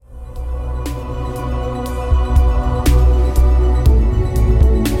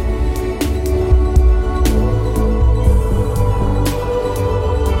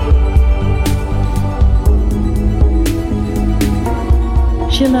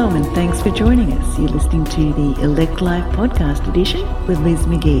Shalom and thanks for joining us. You're listening to the Elect Life Podcast Edition with Liz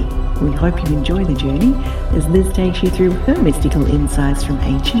McGee. We hope you enjoy the journey as Liz takes you through her mystical insights from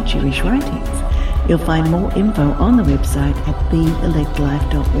ancient Jewish writings. You'll find more info on the website at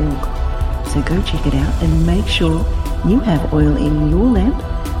theelectlife.org. So go check it out and make sure you have oil in your lamp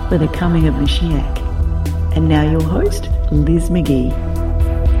for the coming of Mashiach. And now your host, Liz McGee.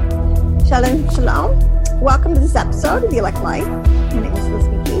 Shalom, shalom. Welcome to this episode of The Elect Life. My name is Liz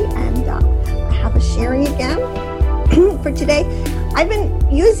McGee, and I have a sharing again for today. I've been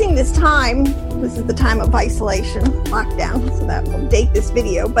using this time, this is the time of isolation, lockdown, so that will date this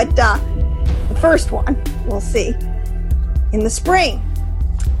video, but the first one, we'll see, in the spring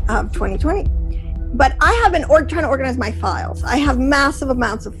of 2020. But I have been trying to organize my files. I have massive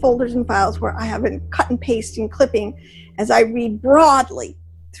amounts of folders and files where I have been cut and pasting, clipping, as I read broadly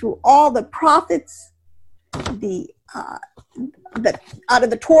through all the prophets, the out of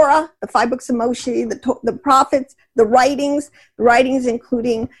the Torah, the 5 books of Moshe, the prophets, the writings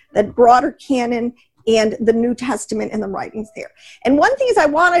including the broader canon and the New Testament and the writings there. And one thing is I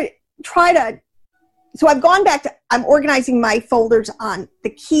want to try to, so I've gone back to, I'm organizing my folders on the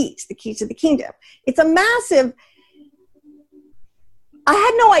keys of the kingdom. It's a massive, I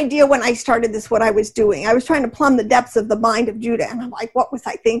had no idea when I started this what I was doing. I was trying to plumb the depths of the mind of Judah, and I'm like, what was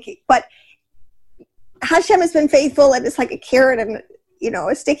I thinking? But Hashem has been faithful, and it's like a carrot and,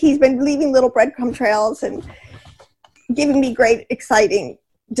 a stick. He's been leaving little breadcrumb trails and giving me great, exciting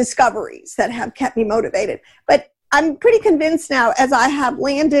discoveries that have kept me motivated. But I'm pretty convinced now, as I have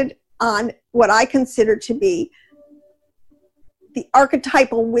landed on what I consider to be the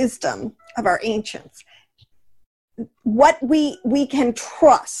archetypal wisdom of our ancients, what we can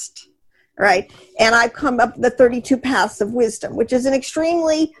trust, right? And I've come up with the 32 paths of wisdom, which is an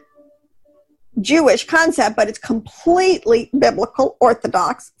extremely Jewish concept, but it's completely biblical,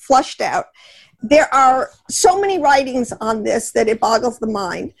 orthodox, flushed out. There are so many writings on this that it boggles the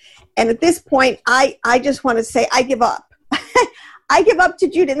mind. And at this point, I just want to say, I give up. I give up to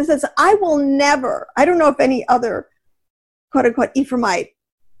Judah in the sense I will never, I don't know if any other quote unquote Ephraimite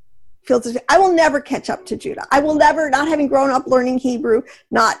feels this, I will never catch up to Judah. I will never, not having grown up learning Hebrew,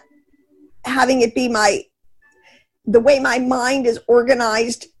 not having it be the way my mind is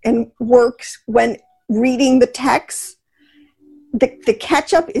organized and works when reading the text, the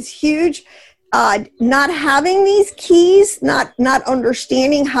catch-up is huge. Not having these keys, not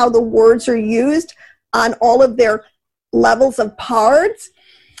understanding how the words are used on all of their levels of parts.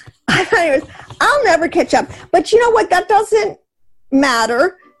 Anyways, I'll never catch up. But you know what? That doesn't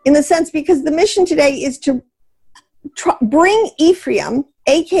matter in the sense because the mission today is to bring Ephraim,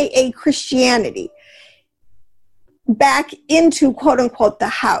 aka Christianity, back into quote unquote the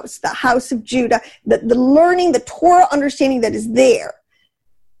house of Judah, the learning, the Torah understanding that is there.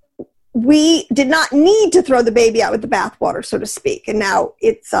 We did not need to throw the baby out with the bathwater, so to speak, and now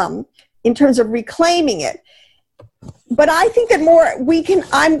it's in terms of reclaiming it. But I think that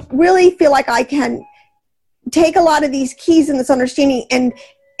I really feel like I can take a lot of these keys and this understanding and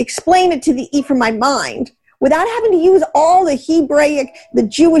explain it to the Ephraimite mind without having to use all the Hebraic, the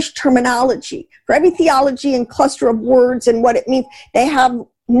Jewish terminology. For every theology and cluster of words and what it means, they have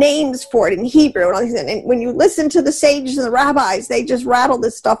names for it in Hebrew and all these. And when you listen to the sages and the rabbis, they just rattle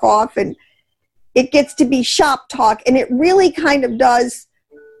this stuff off and it gets to be shop talk. And it really kind of does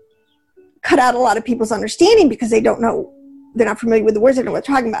cut out a lot of people's understanding because they don't know, they're not familiar with the words, they don't know what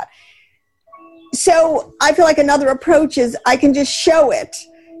they're talking about. So I feel like another approach is I can just show it,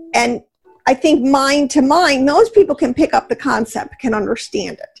 and I think mind to mind, most people can pick up the concept, can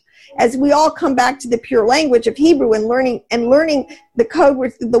understand it. As we all come back to the pure language of Hebrew and learning the code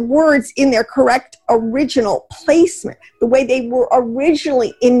words, the words in their correct original placement, the way they were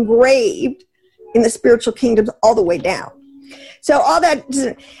originally engraved in the spiritual kingdoms all the way down. So all that,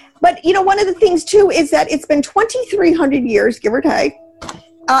 but one of the things too is that it's been 2,300 years, give or take,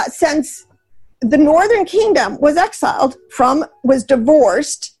 since the northern kingdom was exiled was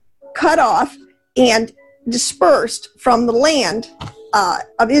divorced, cut off, and dispersed from the land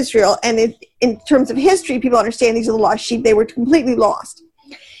of Israel. And in terms of history, people understand these are the lost sheep. They were completely lost.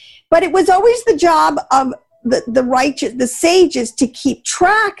 But it was always the job of the righteous, the sages, to keep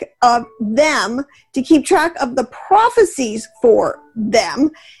track of them, to keep track of the prophecies for them,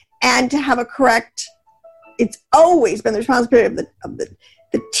 and to have a correct, it's always been the responsibility of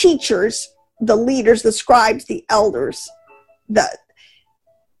the teachers, the leaders, the scribes, the elders, the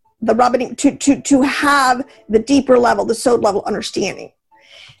rabbanim, to have the deeper level, the sod level understanding.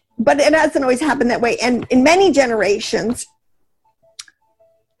 But it hasn't always happened that way. And in many generations,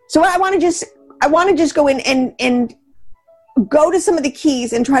 so I want to just go in and go to some of the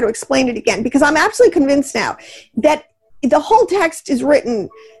keys and try to explain it again, because I'm absolutely convinced now that the whole text is written,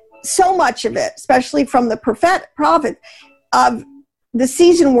 so much of it, especially from the prophet of the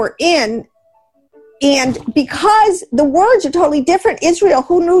season we're in. And because the words are totally different, Israel,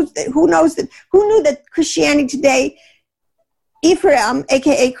 who knew that Christianity today, Ephraim,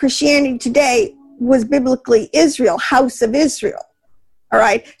 aka Christianity today, was biblically Israel, house of Israel. All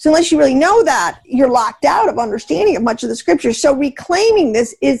right. So unless you really know that, you're locked out of understanding of much of the scripture. So reclaiming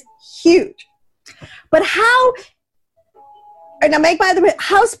this is huge. But how, and I'll make my other,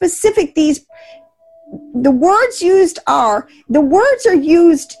 how specific the words used are, the words are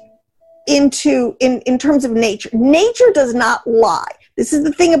used in terms of nature. Nature does not lie. This is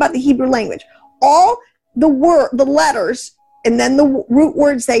the thing about the Hebrew language. All the letters, and then the root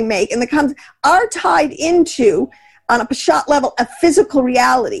words they make, and the comes are tied into, on a Peshat level, a physical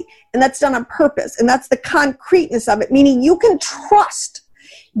reality, and that's done on purpose, and that's the concreteness of it, meaning you can trust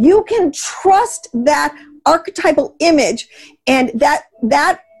that archetypal image, and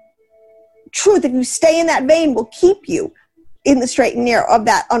that truth, if you stay in that vein, will keep you in the straight and narrow of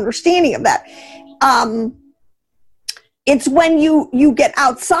that understanding of that. It's when you get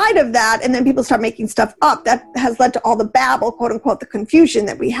outside of that and then people start making stuff up that has led to all the babble, quote unquote, the confusion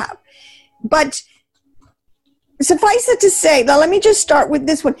that we have. But suffice it to say, now let me just start with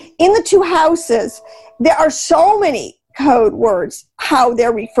this one. In the two houses, there are so many code words, how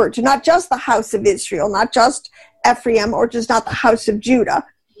they're referred to, not just the house of Israel, not just Ephraim, or just not the house of Judah.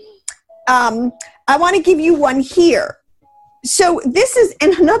 I want to give you one here. So this is,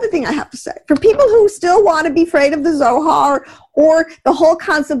 and another thing I have to say, for people who still want to be afraid of the Zohar or the whole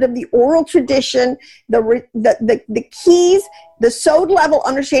concept of the oral tradition, the keys, the sod level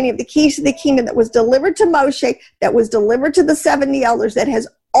understanding of the keys to the kingdom that was delivered to Moshe, that was delivered to the 70 elders, that has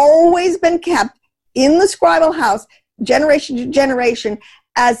always been kept in the scribal house, generation to generation,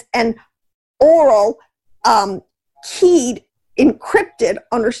 as an oral, keyed, encrypted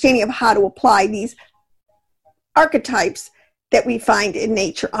understanding of how to apply these archetypes that we find in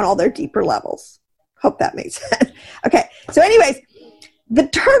nature on all their deeper levels. Hope that makes sense. Okay, so anyways, the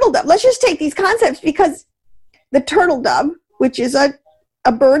turtle dove, let's just take these concepts, because the turtle dove, which is a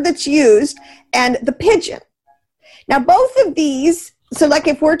bird that's used, and the pigeon. Now both of these, so like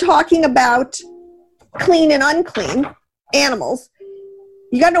if we're talking about clean and unclean animals,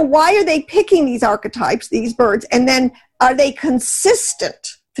 you gotta know, why are they picking these archetypes, these birds, and then are they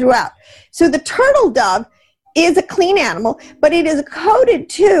consistent throughout? So the turtle dove is a clean animal, but it is coded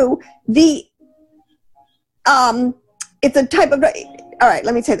to the, it's a type of, all right,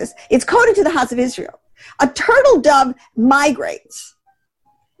 let me say this. It's coded to the house of Israel. A turtle dove migrates,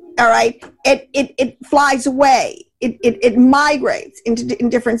 all right? It flies away. It migrates in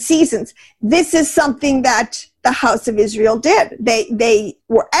different seasons. This is something that the house of Israel did. They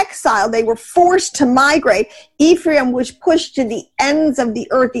were exiled. They were forced to migrate. Ephraim was pushed to the ends of the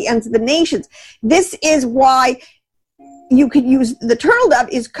earth, the ends of the nations. This is why you could use the turtle dove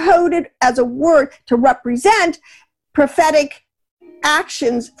is coded as a word to represent prophetic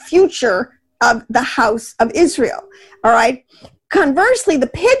actions, future of the house of Israel. All right. Conversely, the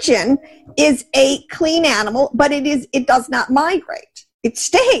pigeon is a clean animal, but it does not migrate. It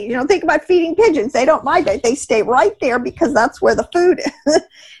stays. Think about feeding pigeons. They don't migrate. They stay right there because that's where the food is.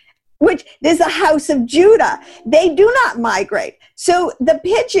 Which is the house of Judah. They do not migrate. So the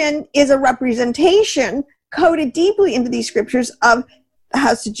pigeon is a representation coded deeply into these scriptures of the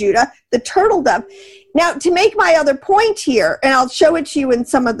house of Judah, the turtle dove. Now, to make my other point here, and I'll show it to you in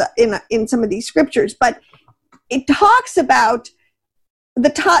some of these scriptures, but it talks about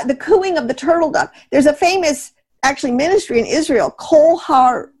the cooing of the turtle dove. There's a famous ministry in Israel, Kol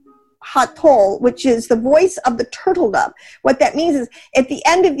HaTol, which is the voice of the turtle dove. What that means is, at the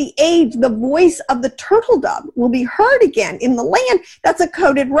end of the age, the voice of the turtle dove will be heard again in the land. That's a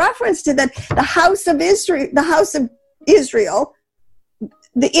coded reference to that. The house of Israel,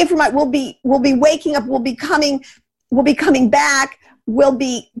 the Ephraimite will be waking up, will be coming back, will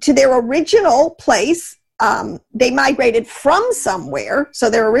be to their original place. They migrated from somewhere,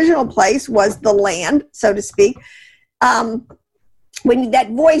 so their original place was the land, so to speak. When that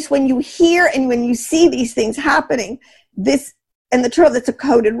voice, when you hear and when you see these things happening, this and the turtle, that's a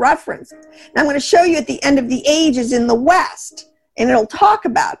coded reference. Now I'm going to show you at the end of the age is in the West, and it'll talk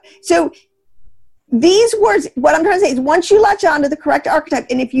about. So these words, what I'm trying to say is, once you latch on to the correct archetype,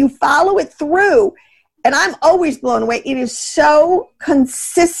 and if you follow it through, and I'm always blown away, it is so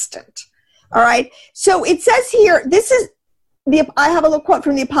consistent. All right. So it says here, I have a little quote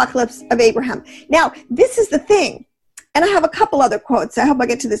from the Apocalypse of Abraham. Now, this is the thing, and I have a couple other quotes. I hope I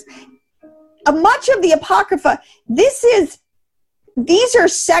get to this. Much of the Apocrypha, this is these are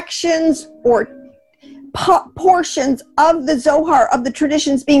sections or portions of the Zohar, of the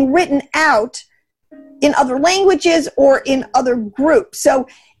traditions being written out in other languages or in other groups. So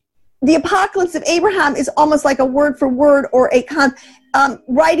the Apocalypse of Abraham is almost like a word for word or a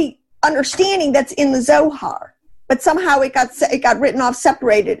writing understanding that's in the Zohar, but somehow it got written off,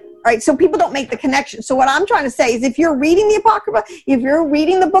 separated, right? So people don't make the connection. So what I'm trying to say is, if you're reading the Apocrypha, if you're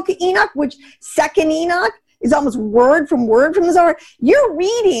reading the book of Enoch, which second Enoch is almost word from the Zohar, you're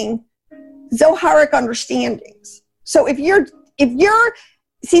reading Zoharic understandings. So if you're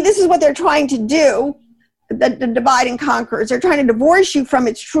see, this is what they're trying to do, the divide and conquer, is they're trying to divorce you from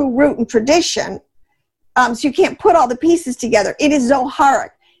its true root and tradition, so you can't put all the pieces together. It is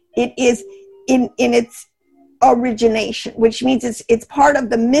Zoharic. It is in its origination, which means it's part of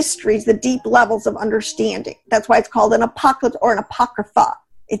the mysteries, the deep levels of understanding. That's why it's called an apocalypse or an apocrypha.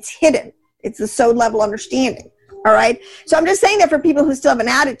 It's hidden. It's the sod level understanding. All right. So I'm just saying that for people who still have an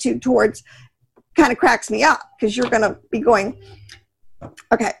attitude towards, kind of cracks me up, because you're going to be going,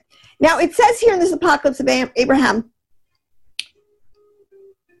 okay. Now it says here in this Apocalypse of Abraham,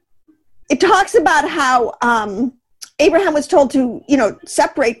 it talks about how Abraham was told to,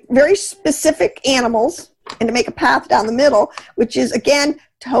 separate very specific animals and to make a path down the middle, which is, again,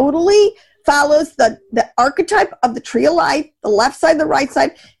 totally follows the archetype of the tree of life, the left side, the right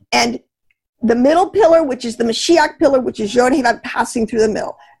side, and the middle pillar, which is the Mashiach pillar, which is Yod-Heh passing through the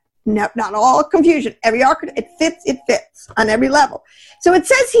middle. No, not all confusion. Every archetype, it fits on every level. So it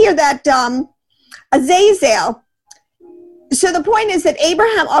says here that Azazel, so the point is that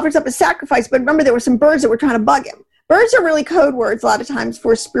Abraham offers up a sacrifice, but remember there were some birds that were trying to bug him. Birds are really code words a lot of times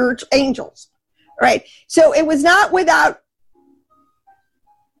for spiritual angels, right? So it was not without,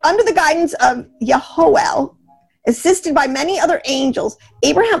 under the guidance of Yehoel, assisted by many other angels,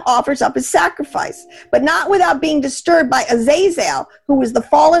 Abraham offers up his sacrifice, but not without being disturbed by Azazel, who was the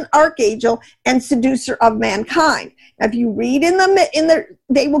fallen archangel and seducer of mankind. Now, if you read in the,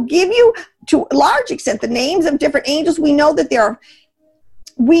 they will give you, to a large extent, the names of different angels. We know that there are,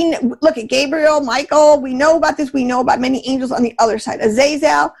 we look at Gabriel, Michael, we know about this, we know about many angels on the other side.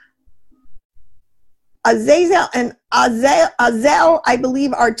 Azazel and Azel, I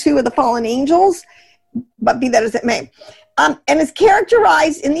believe, are two of the fallen angels, but be that as it may. And is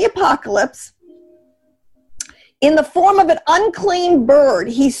characterized in the Apocalypse in the form of an unclean bird.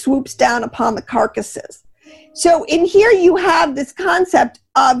 He swoops down upon the carcasses. So in here you have this concept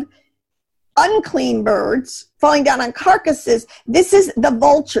of unclean birds falling down on carcasses. This is the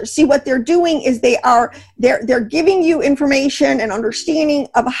vulture. See, what they're doing is they're giving you information and understanding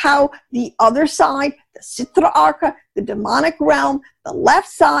of how the other side, the Sitra Arca, the demonic realm, the left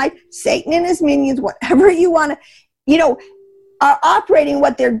side, Satan and his minions, whatever you want to, are operating,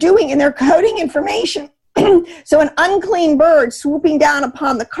 what they're doing, and they're coding information. So an unclean bird swooping down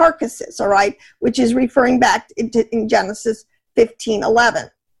upon the carcasses, all right, which is referring back in Genesis 15:11.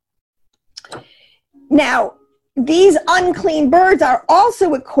 Now, these unclean birds are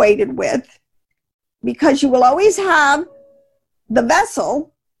also equated with, because you will always have the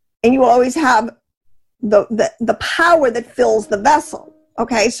vessel, and you will always have the power that fills the vessel.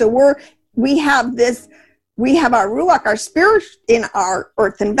 Okay, so we have our ruach, our spirit, in our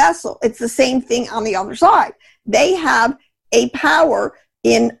earthen vessel. It's the same thing on the other side. They have a power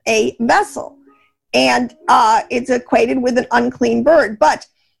in a vessel, and it's equated with an unclean bird. But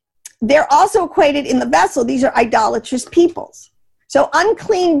they're also equated in the vessel. These are idolatrous peoples. So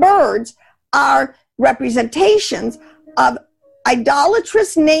unclean birds are representations of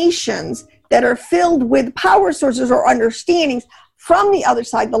idolatrous nations that are filled with power sources or understandings from the other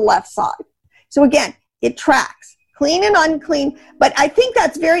side, the left side. So again, it tracks clean and unclean. But I think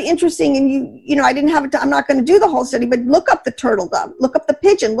that's very interesting. And I didn't have it. I'm not going to do the whole study, but look up the turtle dove, look up the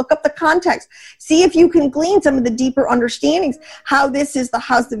pigeon, look up the context, see if you can glean some of the deeper understandings, how this is the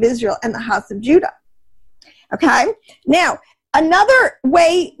house of Israel and the house of Judah. Okay. Now, another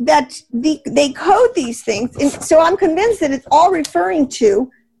way that they code these things, and so I'm convinced that it's all referring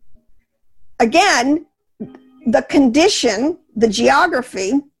to, again, the condition, the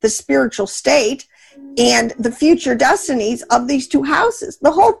geography, the spiritual state, and the future destinies of these two houses.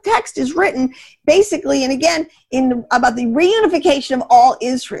 The whole text is written basically, and again, about the reunification of all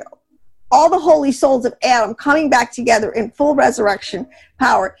Israel, all the holy souls of Adam coming back together in full resurrection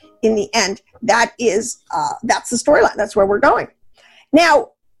power in the end. That's the storyline. That's where we're going.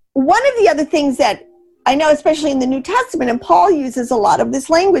 Now, one of the other things that I know, especially in the New Testament, and Paul uses a lot of this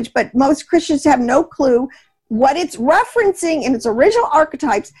language, but most Christians have no clue what it's referencing in its original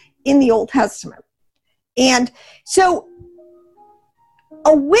archetypes in the Old Testament. And so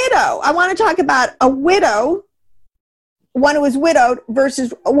a widow, I want to talk about a widow one who is widowed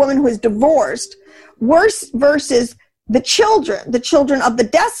versus a woman who is divorced, versus the children of the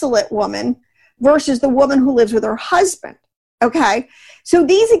desolate woman versus the woman who lives with her husband. Okay? So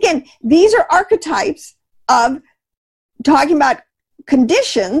these are archetypes of talking about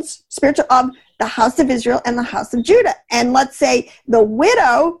conditions, spiritual, of the house of Israel and the house of Judah. And let's say the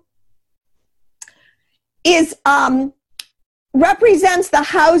widow is represents the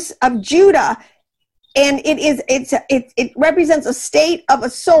house of Judah, and it represents a state of a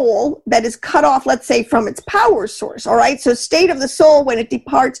soul that is cut off, let's say, from its power source. All right, so state of the soul when it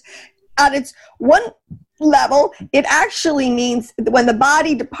departs at its one level, it actually means when the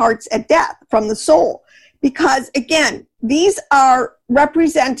body departs at death from the soul, because again, these are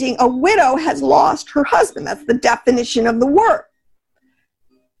representing a widow has lost her husband. That's the definition of the word.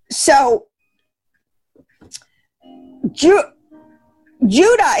 So Judah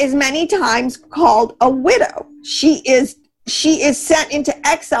is many times called a widow. She is sent into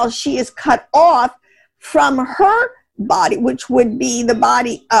exile. She is cut off from her body, which would be the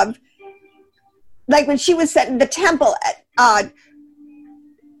body of, like when she was set in the temple at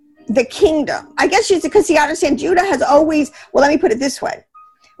the kingdom. I guess she's, because you understand, Judah has always, well, let me put it this way.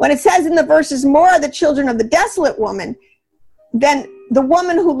 When it says in the verses, more are the children of the desolate woman than the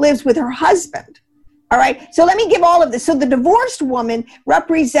woman who lives with her husband. All right, so let me give all of this. So the divorced woman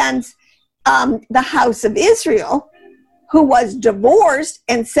represents the house of Israel, who was divorced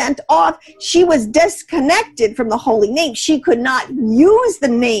and sent off. She was disconnected from the holy name. She could not use the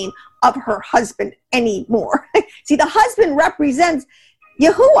name of her husband anymore. See, the husband represents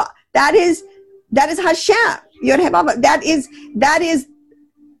Yahuwah. That is Hashem. That is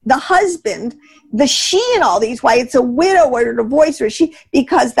the husband. The she in all these, why it's a widow or a divorce or she,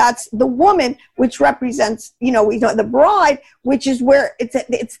 because that's the woman, which represents, we know the bride, which is where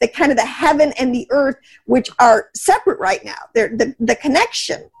it's the kind of the heaven and the earth, which are separate right now. The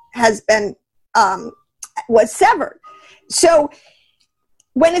connection has been, was severed. So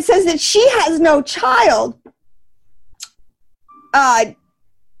when it says that she has no child,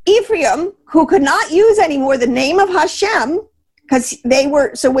 Ephraim, who could not use anymore the name of Hashem, because they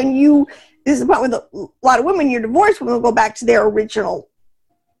were, so when you, this is the point with a lot of women, you're divorced, women will go back to their original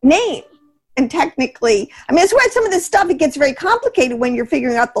name. And technically, I mean, that's why some of this stuff, it gets very complicated when you're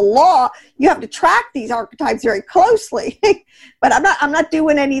figuring out the law. You have to track these archetypes very closely. But I'm not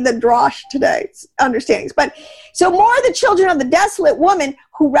doing any of the drosh today, understandings. But so more of the children of the desolate woman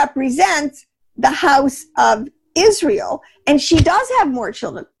who represents the house of Israel, and she does have more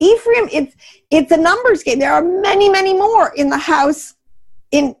children. Ephraim, it's a numbers game. There are many, many more in the house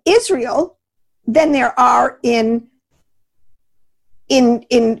in Israel than there are in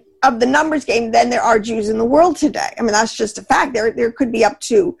of the numbers game than there are Jews in the world today. I mean, that's just a fact. There could be up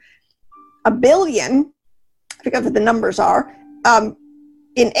to 1 billion. I forget what the numbers are.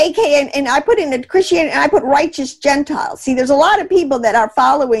 In AK, and I put in Christianity, and I put righteous Gentiles. See, there's a lot of people that are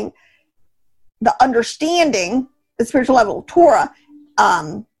following the understanding, the spiritual level of Torah,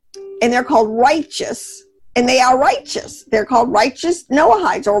 and they're called righteous, and they are righteous. They're called righteous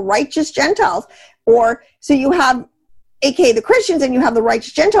Noahites or righteous Gentiles. Or so you have, aka the Christians, and you have the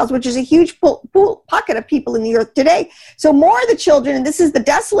righteous Gentiles, which is a huge pocket of people in the earth today. So more of the children, and this is the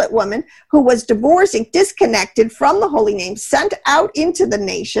desolate woman who was divorcing, disconnected from the holy name, sent out into the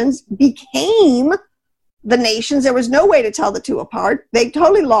nations, became the nations. There was no way to tell the two apart. They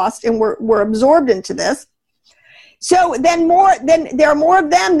totally lost and were absorbed into this. So then there are more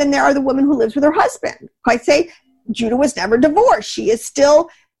of them than there are the woman who lives with her husband. I say Judah was never divorced. She is still,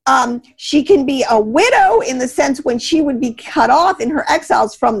 she can be a widow in the sense when she would be cut off in her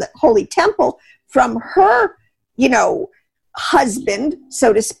exiles from the holy temple, from her, husband,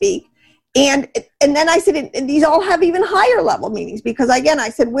 so to speak. And then I said, and these all have even higher level meanings, because again, I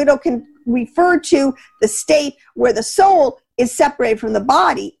said widow can refer to the state where the soul is separated from the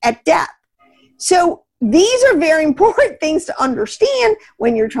body at death. So these are very important things to understand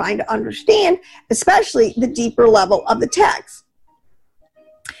when you're trying to understand, especially the deeper level of the text.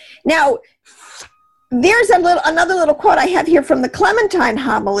 Now, there's another little quote I have here from the Clementine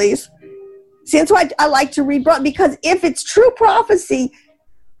homilies. Since I like to read, because if it's true prophecy,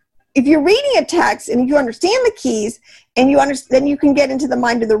 if you're reading a text and you understand the keys and you understand, then you can get into the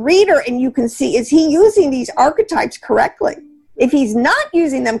mind of the reader and you can see, is he using these archetypes correctly? If he's not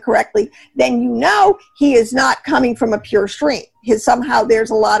using them correctly, then he is not coming from a pure stream. Somehow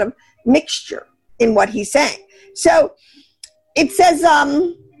there's a lot of mixture in what he's saying. So it says,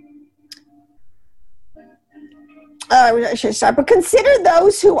 I should start, but consider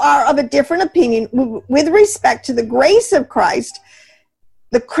those who are of a different opinion with respect to the grace of Christ,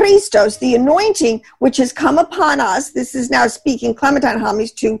 the Christos, the anointing, which has come upon us. This is now speaking Clementine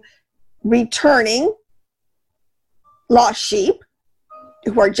homilies to returning lost sheep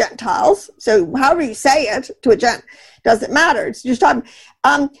who are Gentiles. So however you say it to a Gent, doesn't matter. It's just talking.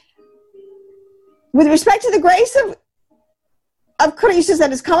 With respect to the grace of Christos that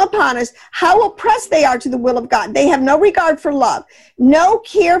has come upon us, how oppressed they are to the will of God. They have no regard for love, no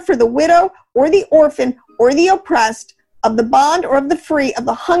care for the widow or the orphan or the oppressed, of the bond or of the free, of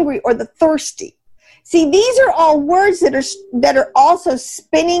the hungry or the thirsty. See, these are all words that are also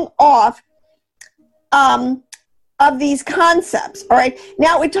spinning off of these concepts. All right.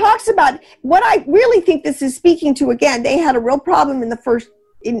 Now it talks about what I really think this is speaking to. Again, they had a real problem in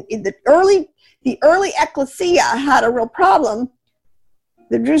the early ecclesia had a real problem.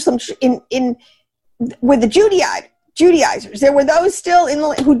 The Jerusalem with the Judaizers. There were those still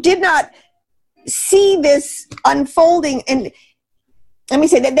who did not see this unfolding, and let me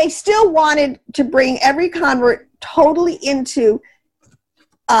say that they still wanted to bring every convert totally into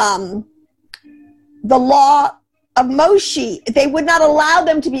the law of Moshe. They would not allow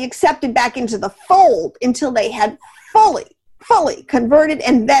them to be accepted back into the fold until they had fully converted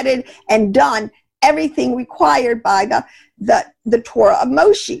and vetted and done everything required by the Torah of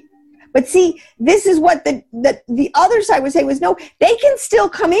Moshe. But see, this is what the other side would say was, no, they can still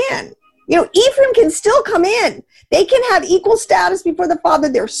come in. Ephraim can still come in. They can have equal status before the Father.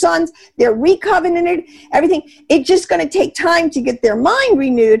 They're sons. They're recovenanted, everything. It's just going to take time to get their mind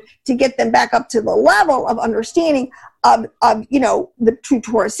renewed, to get them back up to the level of understanding of the true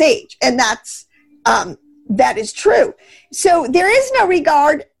Torah sage. And that is true. So there is no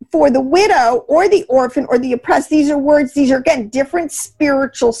regard for the widow or the orphan or the oppressed. These are words, these are, again, different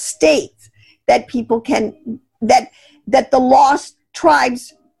spiritual states that people that the lost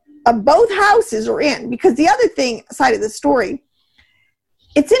tribes of both houses are in. Because the other side of the story,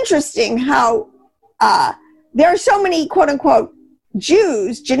 it's interesting how there are so many quote-unquote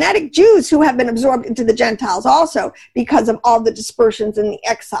Jews, genetic Jews, who have been absorbed into the Gentiles also because of all the dispersions and the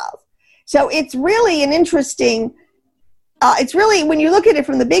exiles. So it's really an interesting, it's really, when you look at it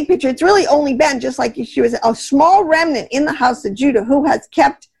from the big picture, it's really only been, just like Yeshua said, a small remnant in the house of Judah who has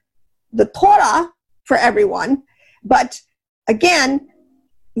kept the Torah for everyone. But again,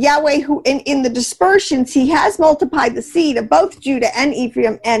 Yahweh, who in the dispersions, he has multiplied the seed of both Judah and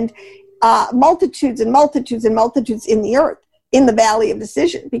Ephraim, and multitudes and multitudes and multitudes in the earth, in the valley of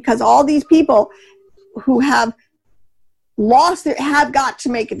decision, because all these people who have lost have got to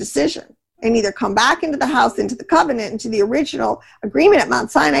make a decision and either come back into the house, into the covenant, into the original agreement at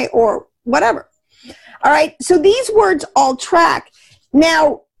Mount Sinai, or whatever. All right, so these words all track.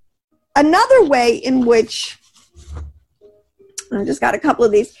 Now, another way in which, I just got a couple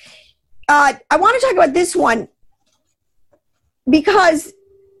of these. I want to talk about this one because,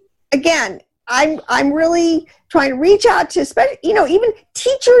 again, I'm really trying to reach out to, especially, even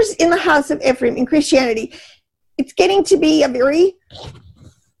teachers in the house of Ephraim in Christianity. It's getting to be a very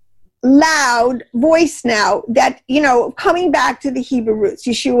loud voice now that, coming back to the Hebrew roots.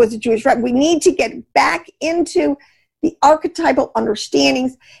 Yeshua was a Jewish rabbi. We need to get back into the archetypal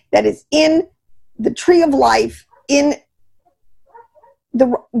understandings that is in the tree of life, in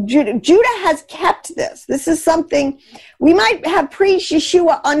Judah has kept this. This is something we might have preached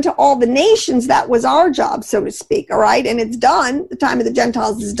Yeshua unto all the nations. That was our job, so to speak. All right. And it's done. The time of the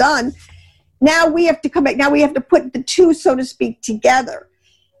Gentiles is done. Now we have to come back. Now we have to put the two, so to speak, together.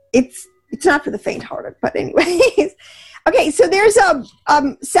 It's not for the faint-hearted, but anyways. Okay. So there's a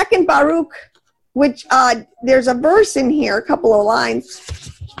second Baruch, which there's a verse in here, a couple of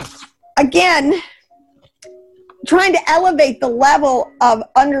lines. Again, trying to elevate the level of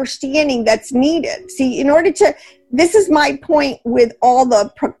understanding that's needed. See, in order to, this is my point with all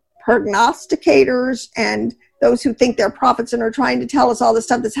the prognosticators and those who think they're prophets and are trying to tell us all the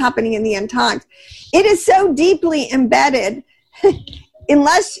stuff that's happening in the end times. It is so deeply embedded,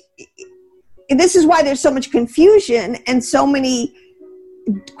 unless, this is why there's so much confusion and so many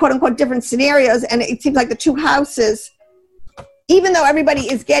quote unquote different scenarios. And it seems like the two houses, even though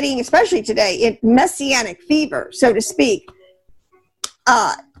everybody is getting, especially today, messianic fever, so to speak,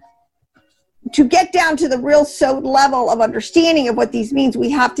 to get down to the real level of understanding of what these means, we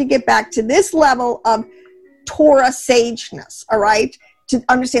have to get back to this level of Torah sageness, all right, to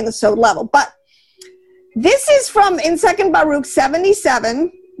understand the sod level. But this is from, in 2 Baruch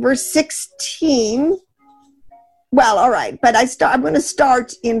 77, verse 16. Well, all right, but I'm going to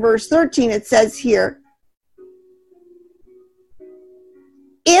start in verse 13. It says here,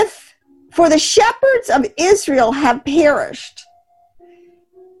 for the shepherds of Israel have perished,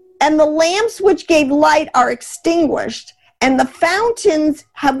 and the lamps which gave light are extinguished, and the fountains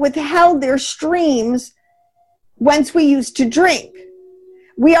have withheld their streams whence we used to drink.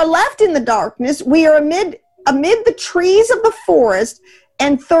 We are left in the darkness. We are amid the trees of the forest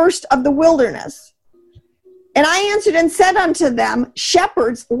and thirst of the wilderness. And I answered and said unto them,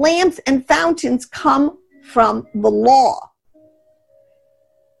 shepherds, lamps, and fountains come from the law.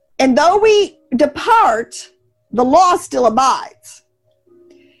 And though we depart, the law still abides.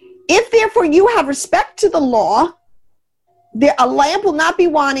 If therefore you have respect to the law, a lamp will not be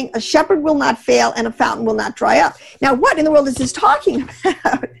wanting, a shepherd will not fail, and a fountain will not dry up. Now, what in the world is this talking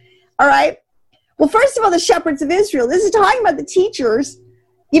about? All right. Well, first of all, the shepherds of Israel. This is talking about the teachers,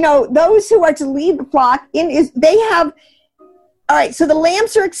 those who are to lead the flock. They have, all right, so the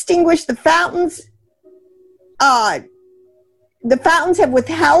lamps are extinguished, the fountains have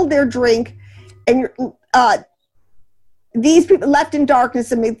withheld their drink, and these people left in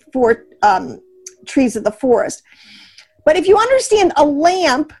darkness amid four trees of the forest. But if you understand, a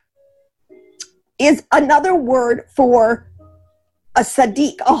lamp is another word for a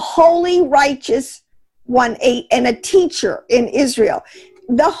Sadiq, a holy, righteous one, and a teacher in Israel.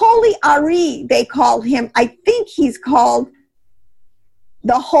 The holy Ari, they call him. I think he's called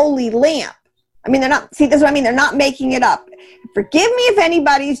the holy lamp. I mean, this is what I mean. They're not making it up. Forgive me if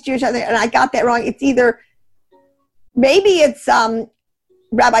anybody's Jewish out there, and I got that wrong. It's maybe it's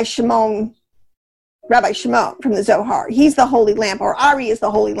Rabbi Shimon from the Zohar. He's the holy lamp, or Ari is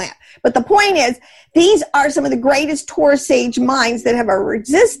the holy lamp. But the point is, these are some of the greatest Torah sage minds that have ever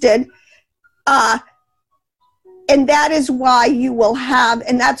existed. And that is why you will have,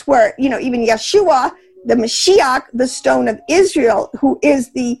 and that's where, even Yeshua, the Mashiach, the stone of Israel, who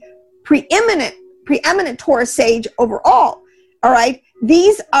is the preeminent Torah sage overall. All right.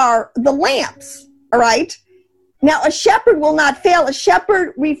 These are the lamps. All right. Now, a shepherd will not fail. A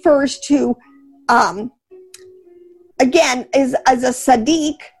shepherd refers to, again, as a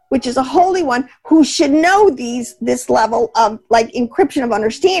Sadiq, which is a holy one, who should know this level of like encryption of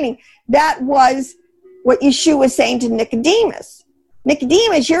understanding. That was what Yeshua was saying to Nicodemus.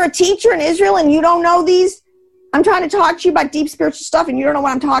 Nicodemus, you're a teacher in Israel and you don't know these? I'm trying to talk to you about deep spiritual stuff and you don't know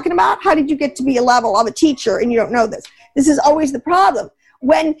what I'm talking about? How did you get to be a level of a teacher and you don't know this? This is always the problem.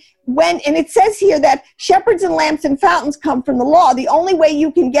 And it says here that shepherds and lamps and fountains come from the law. The only way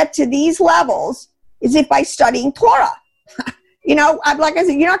you can get to these levels is if by studying Torah. Like I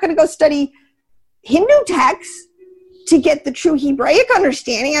said, you're not going to go study Hindu texts to get the true Hebraic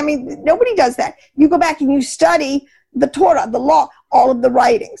understanding. I mean, nobody does that. You go back and you study the Torah, the law, all of the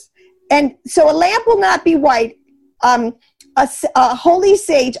writings. And so a lamp will not be white. A holy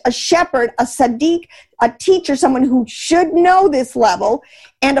sage, a shepherd, a Sadiq, a teacher, someone who should know this level,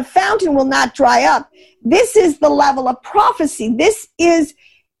 and a fountain will not dry up. This is the level of prophecy. This is,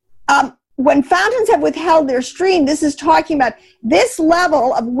 when fountains have withheld their stream, this is talking about this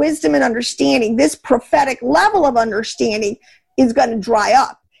level of wisdom and understanding, this prophetic level of understanding is going to dry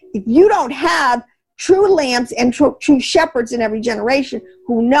up. If you don't have true lamps and true shepherds in every generation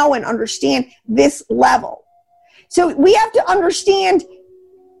who know and understand this level. So we have to understand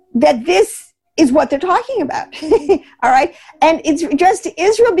that this is what they're talking about. All right. And it's just to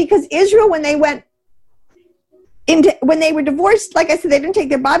Israel, because Israel, when they were divorced, like I said, they didn't take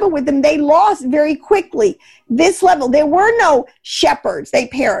their Bible with them. They lost very quickly this level. There were no shepherds. They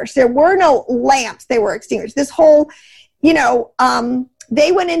perished. There were no lamps. They were extinguished. This whole,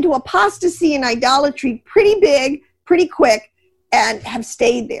 they went into apostasy and idolatry pretty big, pretty quick, and have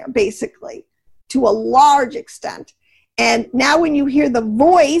stayed there basically to a large extent. And now when you hear the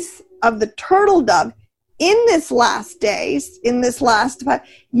voice of the turtle dove in this last days,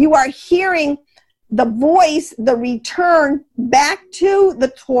 you are hearing the voice, the return back to the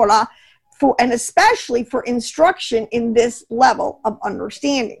Torah, and especially for instruction in this level of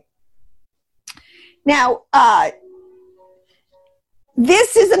understanding. Now,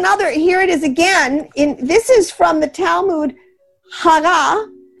 this is another, here it is again, this is from the Talmud Hara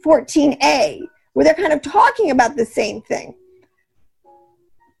 14a, where they're kind of talking about the same thing.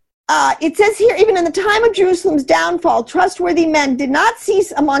 It says here, even in the time of Jerusalem's downfall, trustworthy men did not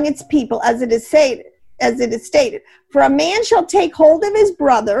cease among its people, as it is stated. For a man shall take hold of his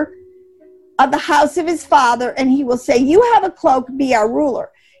brother of the house of his father, and he will say, you have a cloak, be our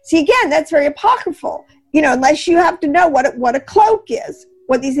ruler. See, again, that's very apocryphal, unless you have to know what a cloak is.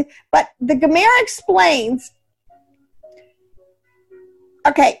 But the Gemara explains,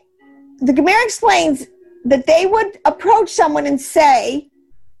 that they would approach someone and say,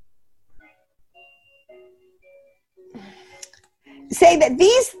 say that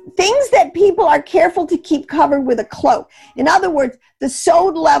these things that people are careful to keep covered with a cloak. In other words, the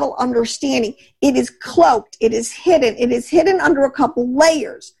soul level understanding, it is cloaked, it is hidden under a couple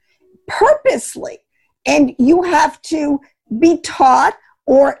layers purposely. And you have to be taught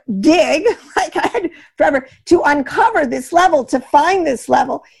or dig, like I had forever, to uncover this level, to find this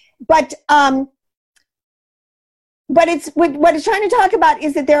level. But it's what it's trying to talk about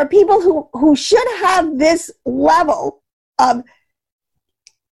is that there are people who should have this level of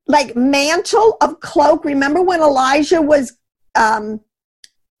like mantle of cloak. Remember when Elijah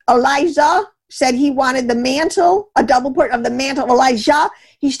said he wanted the mantle, a double part of the mantle of Elijah.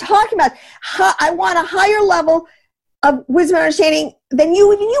 He's talking about I want a higher level of wisdom and understanding than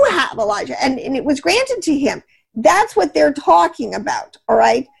you have, Elijah. And it was granted to him. That's what they're talking about, all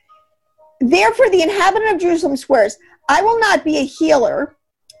right? Therefore, the inhabitant of Jerusalem swears, I will not be a healer,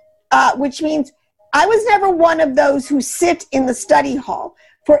 which means I was never one of those who sit in the study hall.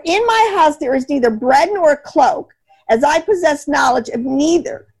 For in my house there is neither bread nor a cloak, as I possess knowledge of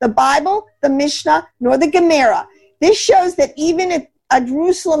neither the Bible, the Mishnah, nor the Gemara. This shows that even at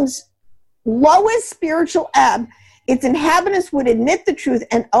Jerusalem's lowest spiritual ebb, its inhabitants would admit the truth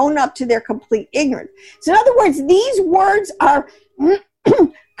and own up to their complete ignorance. So in other words, these words are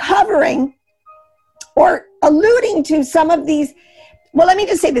covering or alluding to some of these. Well, let me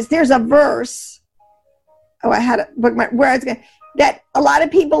just say this. There's a verse. Oh, I had a bookmark where I was going that a lot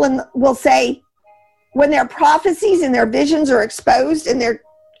of people will say when their prophecies and their visions are exposed and they're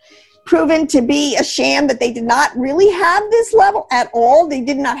proven to be a sham, that they did not really have this level at all. They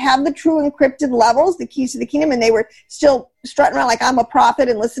did not have the true encrypted levels, the keys to the kingdom, and they were still strutting around like I'm a prophet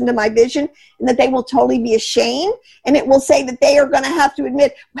and listen to my vision, and that they will totally be ashamed. And it will say that they are going to have to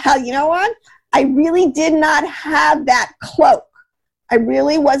admit, well, you know what? I really did not have that cloak. I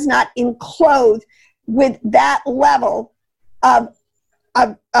really was not enclosed with that level of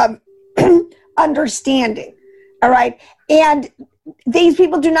understanding. All right. And these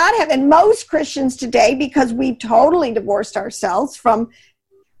people do not have, and most Christians today, because we've totally divorced ourselves from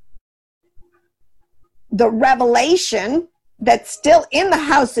the revelation that's still in the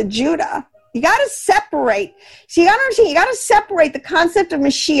house of Judah. You got to separate. So you got to understand, you got to separate the concept of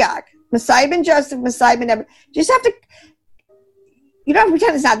Mashiach, Messiah ben Joseph, Messiah ben Eber. You just have to, you don't have to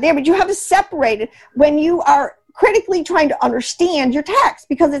pretend it's not there, but you have to separate it when you are critically trying to understand your text,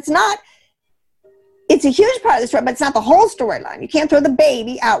 because it's not, it's a huge part of the story, but it's not the whole storyline. You can't throw the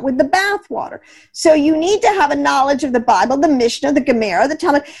baby out with the bathwater. So you need to have a knowledge of the Bible, the Mishnah, the Gemara, the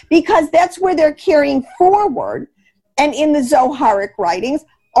Talmud, because that's where they're carrying forward, and in the Zoharic writings,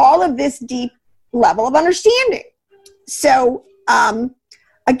 all of this deep level of understanding. So,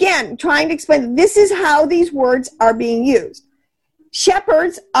 again, trying to explain, this is how these words are being used.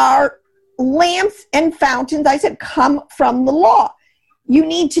 Shepherds are lamps and fountains, I said, come from the law. You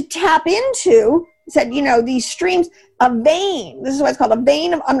need to tap into, said, these streams, a vein. This is what's called a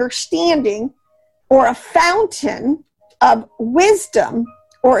vein of understanding, or a fountain of wisdom,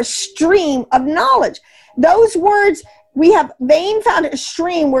 or a stream of knowledge. Those words, we have vein, fountain,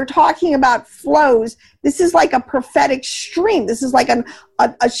 stream. We're talking about flows. This is like a prophetic stream. This is like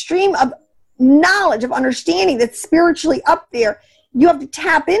a stream of knowledge, of understanding that's spiritually up there. You have to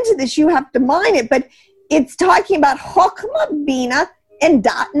tap into this. You have to mine it. But it's talking about Chokhmah, Bina, and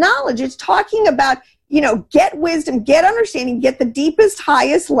knowledge. It's talking about, get wisdom, get understanding, get the deepest,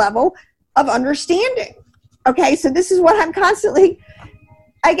 highest level of understanding. Okay, so this is what I'm constantly,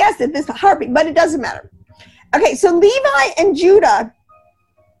 I guess, at this harping, but it doesn't matter. Okay, so Levi and Judah,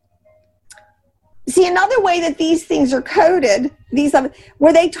 see, another way that these things are coded,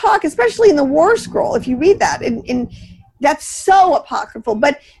 where they talk, especially in the War Scroll, if you read that, in that's so apocryphal,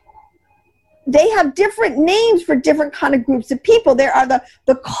 but they have different names for different kind of groups of people. There are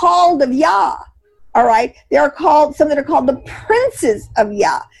the called of Yah, all right? There are some that are called the princes of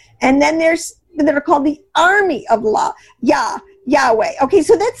Yah. And then there's that are called the army of Yahweh. Okay,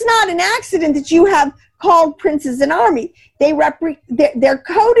 so that's not an accident that you have called princes and army. They're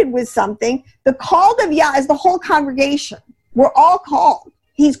coded with something. The called of Yah is the whole congregation. We're all called.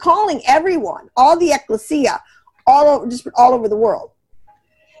 He's calling everyone, all the ecclesia, all over the world.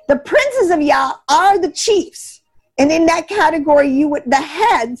 The princes of Yah are the chiefs. And in that category, the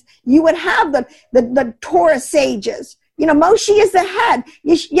heads, you would have the Torah sages. Moshe is the head.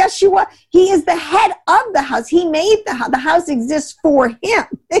 Yeshua, he is the head of the house. He made the house. The house exists for him.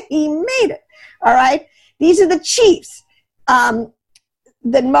 He made it. All right? These are the chiefs. The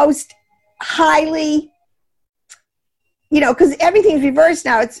most highly, because everything's reversed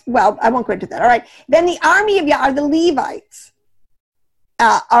now. I won't go into that. All right? Then the army of Yah are the Levites.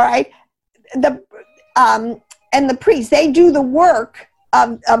 All right? and the priests, they do the work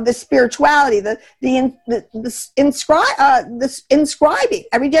of the spirituality, the inscribing.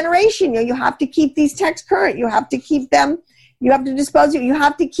 Every generation, you have to keep these texts current. You have to keep them. You have to dispose of. You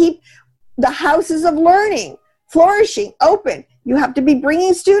have to keep the houses of learning flourishing, open. You have to be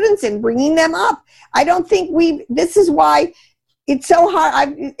bringing students in, bringing them up. I don't think this is why it's so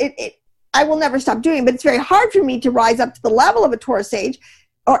hard. I will never stop doing it, but it's very hard for me to rise up to the level of a Torah sage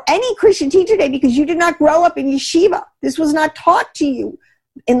or any Christian teacher today, because you did not grow up in yeshiva. This was not taught to you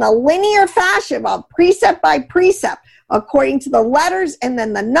in the linear fashion of precept by precept, according to the letters and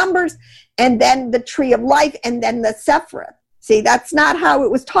then the numbers and then the tree of life and then the Sephirah. See, that's not how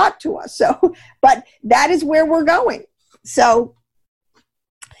it was taught to us. So, but that is where we're going. So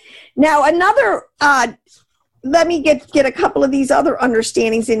now another, let me get a couple of these other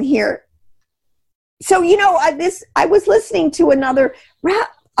understandings in here. So, I was listening to another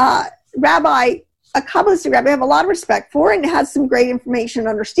rabbi, a Kabbalistic rabbi I have a lot of respect for, and has some great information and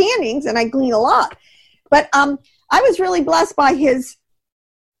understandings, and I glean a lot. But I was really blessed by his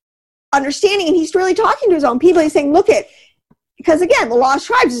understanding, and he's really talking to his own people. He's saying, because again, the lost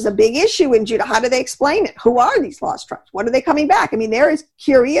tribes is a big issue in Judah. How do they explain it? Who are these lost tribes? What are they coming back? I mean, they're as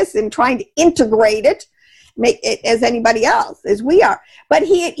curious and trying to integrate it, make it as anybody else, as we are. But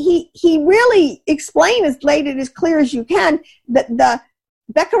he really explained, as laid it as clear as you can, that the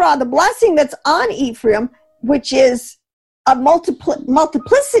Bekarah, the blessing that's on Ephraim, which is a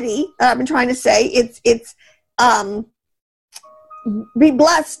multiplicity, I've been trying to say, it's be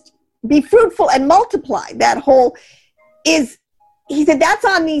blessed, be fruitful, and multiply. That whole is, he said, that's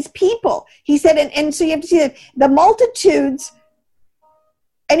on these people. He said, and so you have to see that the multitudes,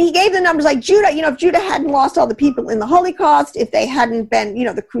 and he gave the numbers like Judah, if Judah hadn't lost all the people in the Holocaust, if they hadn't been,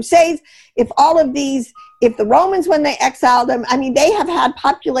 the Crusades, if all of these, if the Romans, when they exiled them, I mean, they have had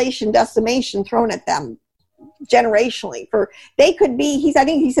population decimation thrown at them generationally. They could be, I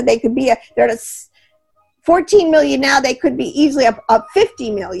think he said they could be, they're at 14 million now, they could be easily up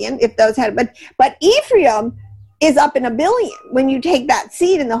 50 million if those had, but Ephraim is up in 1 billion when you take that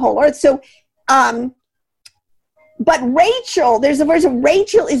seed in the whole earth. So, but Rachel, there's a verse of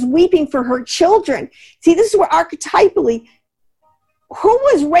Rachel is weeping for her children. See, this is where archetypally, who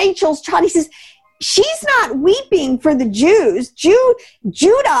was Rachel's child? He says, she's not weeping for the Jews.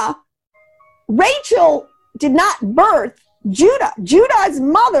 Judah, Rachel did not birth Judah. Judah's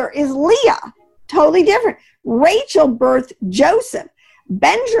mother is Leah. Totally different. Rachel birthed Joseph,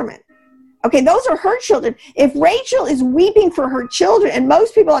 Benjamin. Okay, those are her children. If Rachel is weeping for her children, and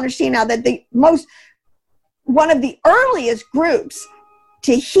most people understand now that one of the earliest groups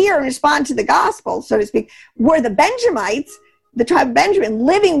to hear and respond to the gospel, so to speak, were the Benjamites, the tribe of Benjamin,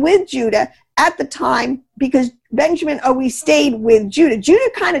 living with Judah at the time, because Benjamin always stayed with Judah. Judah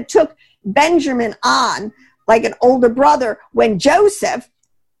kind of took Benjamin on like an older brother when Joseph,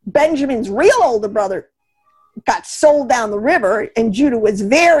 Benjamin's real older brother, got sold down the river, and Judah was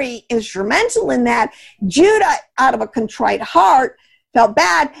very instrumental in that. Judah, out of a contrite heart, felt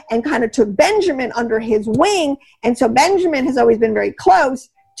bad and kind of took Benjamin under his wing, and so Benjamin has always been very close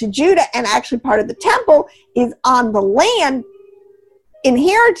to Judah, and actually part of the temple is on the land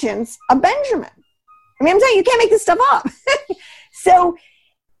inheritance of Benjamin. I mean, I'm telling you, you can't make this stuff up.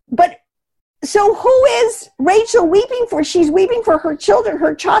 So who is Rachel weeping for? She's weeping for her children.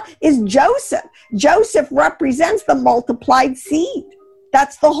 Her child is Joseph. Joseph represents the multiplied seed.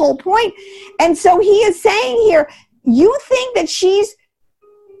 That's the whole point. And so he is saying here, you think that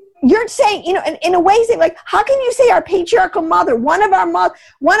you're saying, in a way, saying, like, how can you say our patriarchal mother, one of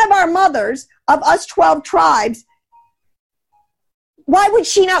our mothers of us 12 tribes, why would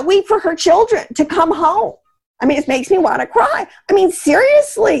she not weep for her children to come home? I mean, it makes me want to cry. I mean,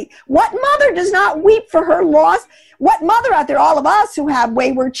 seriously, what mother does not weep for her loss? What mother out there, all of us who have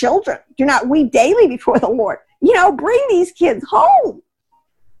wayward children, do not weep daily before the Lord? Bring these kids home.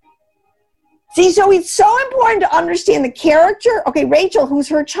 See, so it's so important to understand the character. Okay, Rachel, who's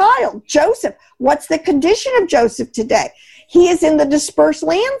her child? Joseph. What's the condition of Joseph today? He is in the dispersed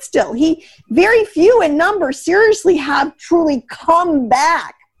land still. Very few in number seriously have truly come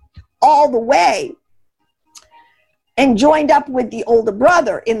back all the way and joined up with the older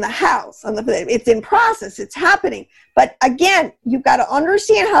brother in the house. It's in process. It's happening. But again, you've got to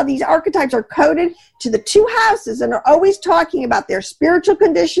understand how these archetypes are coded to the two houses, and are always talking about their spiritual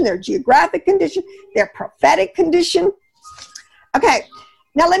condition, their geographic condition, their prophetic condition. Okay,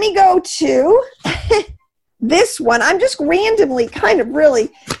 now let me go to this one. I'm just randomly kind of really,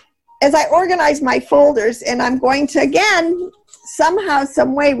 as I organize my folders, and I'm going to, again, somehow,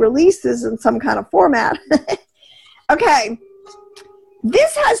 some way release this in some kind of format. Okay,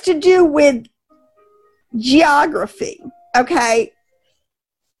 this has to do with geography, okay?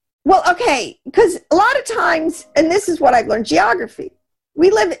 Well, okay, because a lot of times, and this is what I've learned, geography.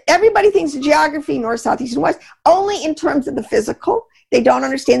 Everybody thinks of geography, north, south, east, and west, only in terms of the physical. They don't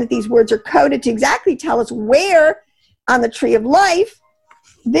understand that these words are coded to exactly tell us where on the tree of life,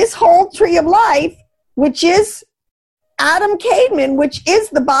 this whole tree of life, which is Adam Cademan, which is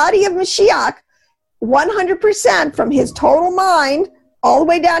the body of Mashiach, 100% from his total mind all the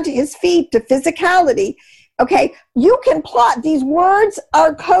way down to his feet to physicality. Okay, you can plot. These words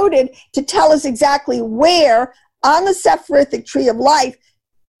are coded to tell us exactly where on the Sephirithic tree of life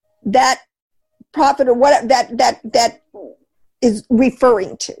that prophet or whatever that is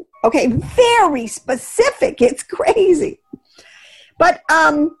referring to. Okay, very specific. It's crazy. But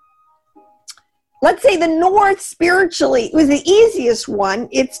let's say the north spiritually was the easiest one.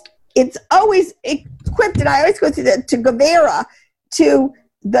 It's always equipped, and I always go to Guevara, to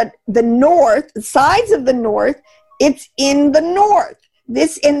the north, the sides of the north. It's in the north.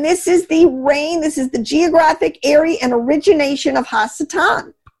 This is the reign, this is the geographic area and origination of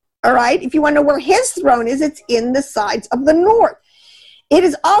Hasatan. All right, if you want to know where his throne is, it's in the sides of the north. It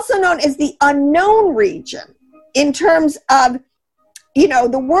is also known as the unknown region in terms of,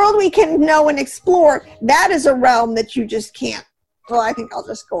 the world we can know and explore. That is a realm that you just can't. Well, I think I'll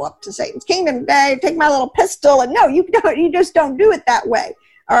just go up to Satan's kingdom today, take my little pistol, and no, you just don't do it that way.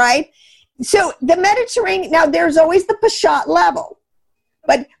 All right. So the Mediterranean, now there's always the Peshat level,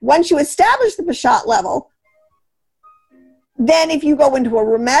 but once you establish the Peshat level, then if you go into a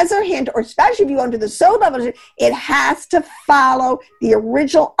remez or hint, or especially if you go into the Sod level, it has to follow the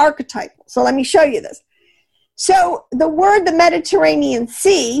original archetype. So let me show you this. So the word, the Mediterranean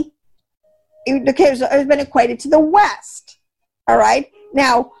Sea, has been equated to the west. All right.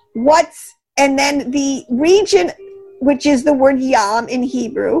 Now, and then the region, which is the word Yam in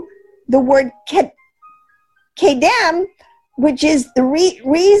Hebrew, the word Kedem, which is the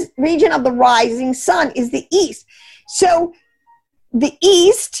region of the rising sun, is the east. So the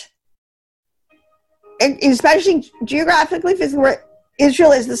east, especially geographically, physically,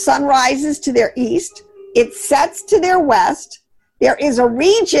 Israel is the sun rises to their east, it sets to their west. There is a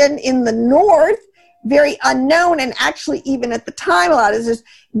region in the north, very unknown, and actually even at the time, a lot of this,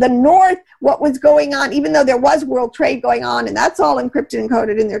 the north, what was going on, even though there was world trade going on, and that's all encrypted and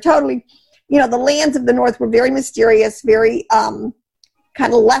coded in there totally, the lands of the north were very mysterious, very kind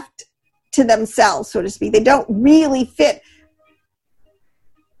of left to themselves, so to speak. They don't really fit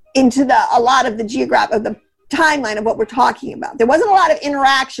into a lot of the the timeline of what we're talking about. There wasn't a lot of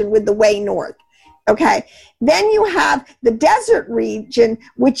interaction with the way north. Okay. Then you have the desert region,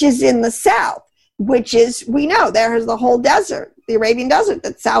 which is in the south, which is, we know there's the whole desert, the Arabian desert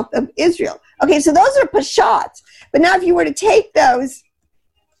that's south of Israel. Okay. So those are Pashats. But now if you were to take those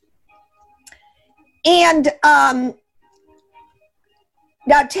and now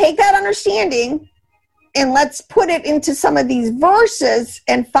take that understanding and let's put it into some of these verses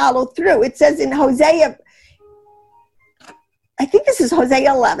and follow through. It says in Hosea, I think this is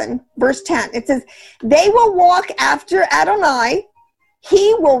Hosea 11, verse 10. It says, they will walk after Adonai.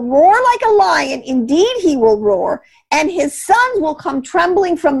 He will roar like a lion. Indeed, he will roar. And his sons will come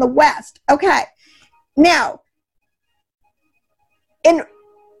trembling from the west. Okay. Now,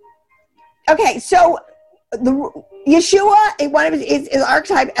 so Yeshua, one of his is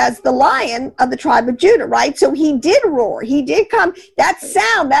archetyped as the lion of the tribe of Judah, right? So he did roar. He did come. That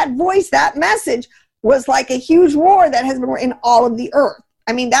sound, that voice, that message was like a huge roar that has been in all of the earth.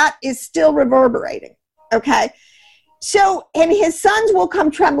 I mean, that is still reverberating, okay? So, and his sons will come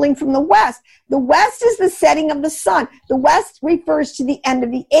trembling from the west. The west is the setting of the sun. The west refers to the end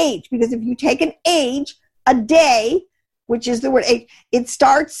of the age, because if you take an age, a day, which is the word age, it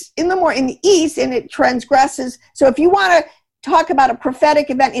starts in the east and it transgresses. So if you want to talk about a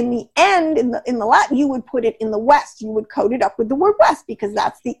prophetic event in the end, in the Latin, you would put it in the west. You would code it up with the word west, because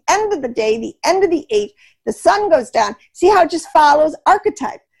that's the end of the day, the end of the age. The sun goes down. See how it just follows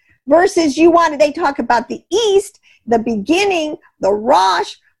archetype. Versus they talk about the east, the beginning, the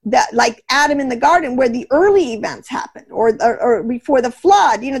Rosh, like Adam in the garden, where the early events happen, or before the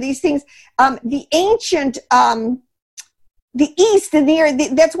flood. These things. The ancient, the east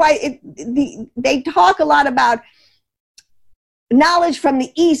and that's why they talk a lot about knowledge from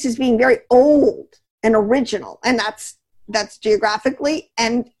the east as being very old and original, and that's geographically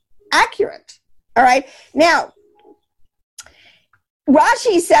and accurate. All right. Now,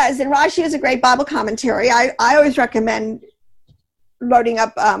 Rashi says, and Rashi is a great Bible commentary. I always recommend loading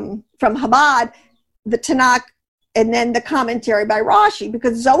up from Chabad the Tanakh and then the commentary by Rashi,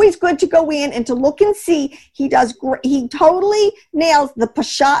 because it's always good to go in and to look and see. He totally nails the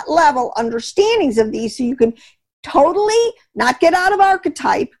Pashat level understandings of these, so you can totally not get out of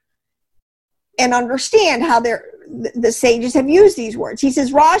archetype and understand how the sages have used these words. He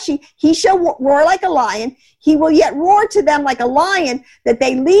says, Rashi, he shall roar like a lion. He will yet roar to them like a lion, that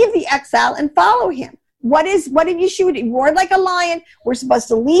they leave the exile and follow him. What did Yeshua do? He roared like a lion. We're supposed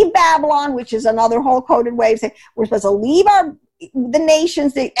to leave Babylon, which is another whole coded way of saying we're supposed to leave the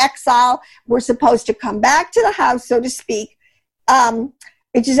nations, the exile. We're supposed to come back to the house, so to speak.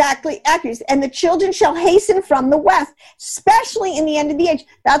 It's exactly accurate. And the children shall hasten from the west, especially in the end of the age.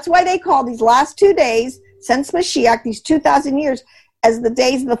 That's why they call these last 2 days, since Mashiach, these 2,000 years, as the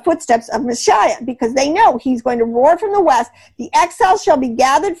days of the footsteps of Messiah, because they know he's going to roar from the west. The exiles shall be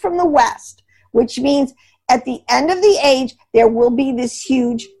gathered from the west, which means at the end of the age, there will be this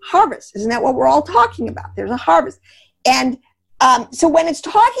huge harvest. Isn't that what we're all talking about? There's a harvest. And so when it's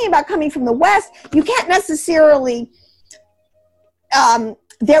talking about coming from the west, you can't necessarily...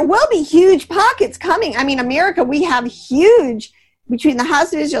 there will be huge pockets coming. I mean, America, we have huge, between the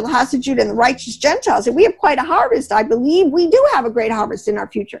house of Israel, the house of Judah, and the righteous Gentiles, and we have quite a harvest. I believe we do have a great harvest in our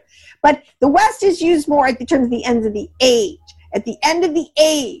future. But the West is used more at the terms of the end of the age. At the end of the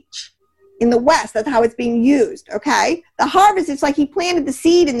age, in the West, that's how it's being used, okay? The harvest, it's like he planted the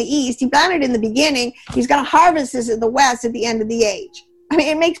seed in the East. He planted it in the beginning. He's going to harvest this in the West at the end of the age. I mean,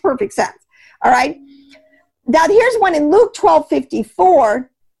 it makes perfect sense, all right? Now, here's one in Luke 12:54.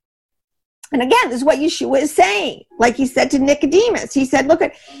 And again, this is what Yeshua is saying. Like he said to Nicodemus. He said,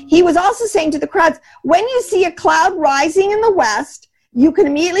 he was also saying to the crowds, when you see a cloud rising in the west, you can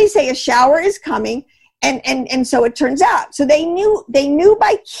immediately say a shower is coming. And so it turns out. So they knew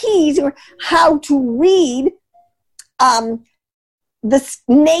by keys how to read this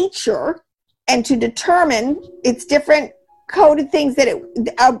nature and to determine its different coded things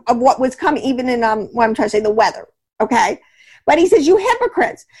of what was coming, even in what I'm trying to say, the weather. Okay. But he says, you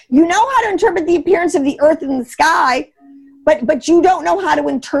hypocrites, you know how to interpret the appearance of the earth and the sky, but you don't know how to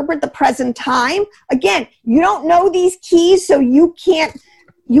interpret the present time. Again, you don't know these keys, so you can't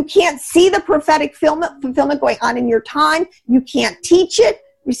see the prophetic fulfillment going on in your time. You can't teach it,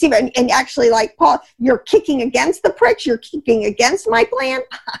 receive it. And actually, like Paul, you're kicking against the pricks. You're kicking against my plan.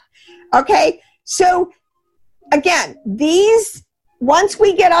 Okay, so again, once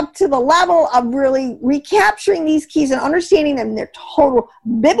we get up to the level of really recapturing these keys and understanding them in their total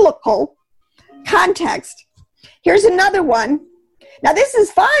biblical context, here's another one. Now, this is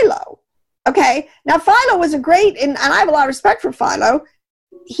Philo, okay? Now, Philo was and I have a lot of respect for Philo.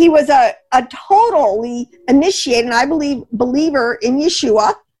 He was a totally initiated, and I believe, believer in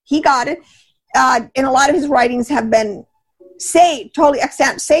Yeshua. He got it. And a lot of his writings have been totally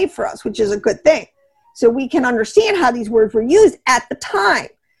saved for us, which is a good thing. So we can understand how these words were used at the time.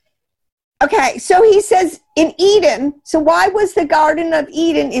 Okay, so he says in Eden, so why was the Garden of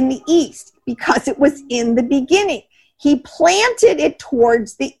Eden in the east? Because it was in the beginning. He planted it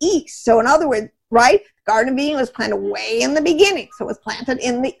towards the east. So in other words, right, Garden of Eden was planted way in the beginning. So it was planted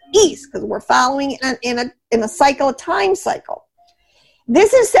in the east because we're following in a cycle, a time cycle.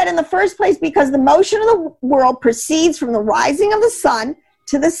 This is said in the first place because the motion of the world proceeds from the rising of the sun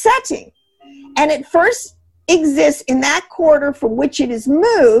to the setting. And it first exists in that quarter from which it is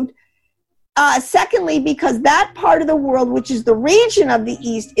moved. Secondly, because that part of the world, which is the region of the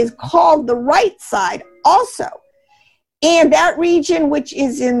east, is called the right side also. And that region, which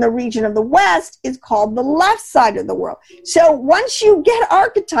is in the region of the west, is called the left side of the world. So once you get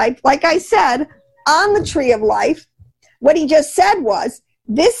archetyped, like I said, on the tree of life, what he just said was,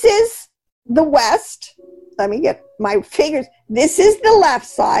 this is the west. Let me get my figures. This is the left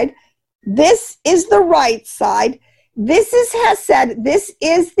side. This is the right side. This is Hesed. This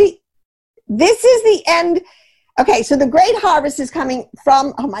is the end. Okay, so the great harvest is coming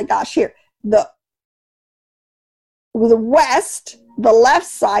from, oh my gosh, here. The west, the left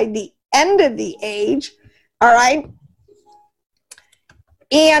side, the end of the age. All right.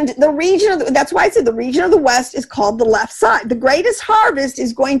 And the region of that's why I said the region of the west is called the left side. The greatest harvest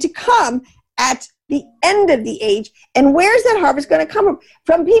is going to come at the end of the age. And where's that harvest going to come from?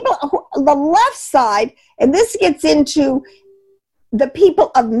 From people, the left side, and this gets into the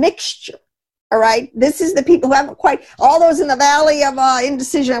people of mixture, all right? This is the people who haven't quite, all those in the valley of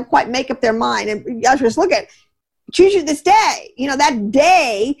indecision haven't quite make up their mind. And just look at, choose you this day. You know, that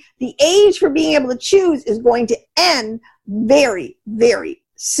day, the age for being able to choose is going to end very, very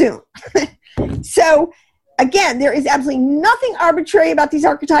soon. So, again, there is absolutely nothing arbitrary about these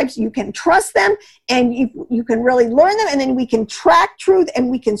archetypes. You can trust them, and you can really learn them, and then we can track truth,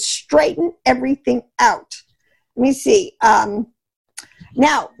 and we can straighten everything out. Let me see.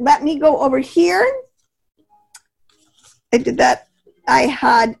 Now, let me go over here. I did that. I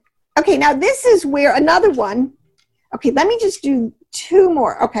had, okay, now this is where another one. Okay, let me just do two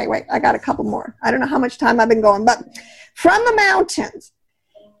more. Okay, wait, I got a couple more. I don't know how much time I've been going, but from the mountains.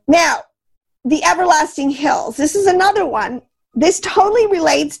 Now, the everlasting hills. This is another one. This totally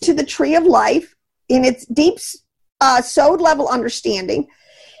relates to the tree of life in its deep sowed level understanding.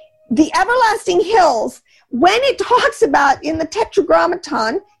 The everlasting hills, when it talks about in the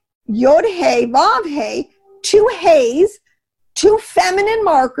tetragrammaton, Yod He, Vav He, two He's, two feminine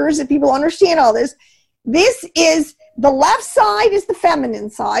markers, if people understand all this. This is the left side is the feminine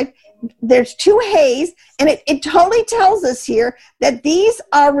side. There's two He's, and it totally tells us here that these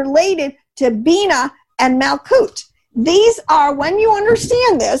are related to Bina and Malkut. These are, when you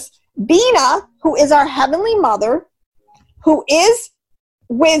understand this, Bina, who is our heavenly mother, who is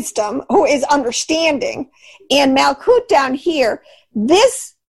wisdom, who is understanding, and Malkut down here,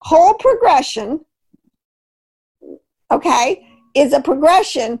 this whole progression, okay, is a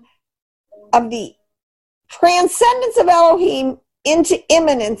progression of the transcendence of Elohim into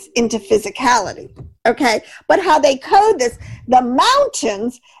immanence, into physicality, okay? But how they code this, the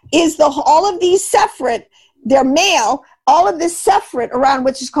mountains is all of these separate, they're male, all of this separate around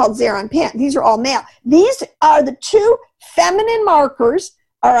which is called Zer and Pin. These are all male. These are the two feminine markers,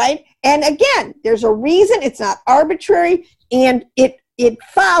 all right? And again, there's a reason, it's not arbitrary, and it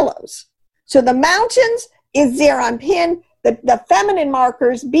follows. So the mountains is Zer and Pin, the feminine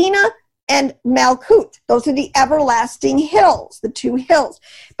markers, Bina and Malkut. Those are the everlasting hills, the two hills.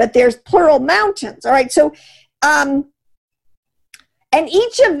 But there's plural mountains, all right? So, and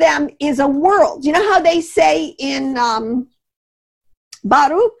each of them is a world. You know how they say in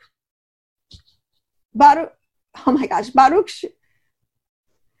Baruch, oh my gosh, Baruch Shem,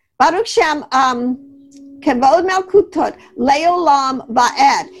 Kavod Malkutot, Leolam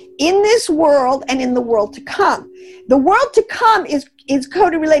Va'ed, in this world and in the world to come. The world to come is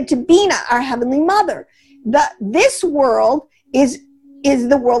coded related to Bina, our heavenly mother. This world is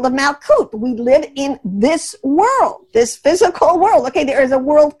the world of Malkut. We live in this world, this physical world. Okay, there is a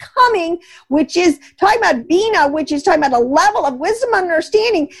world coming, which is talking about Bina, which is talking about a level of wisdom and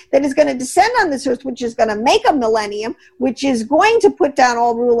understanding that is going to descend on this earth, which is going to make a millennium, which is going to put down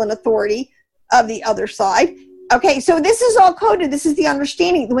all rule and authority of the other side. Okay, so this is all coded. This is the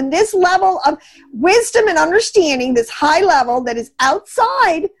understanding. When this level of wisdom and understanding, this high level that is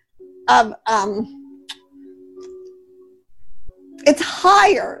outside of, it's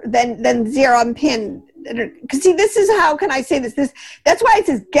higher than Zero and Pin. Because see, this is how can I say this? That's why it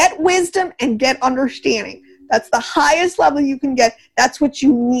says get wisdom and get understanding. That's the highest level you can get. That's what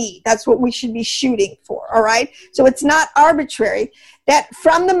you need. That's what we should be shooting for, all right? So it's not arbitrary. That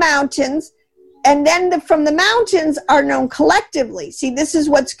from the mountains, and then from the mountains are known collectively. See, this is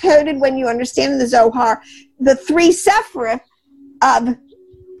what's coded when you understand the Zohar. The three Sephirah of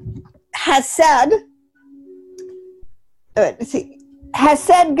Hesed,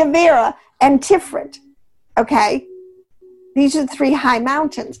 Hesed, Gevurah, and Tiferet, okay? These are the three high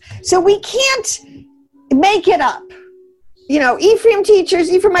mountains. So we can't make it up. You know, Ephraim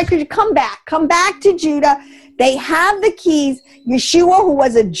teachers, Ephraim, come back to Judah. They have the keys. Yeshua, who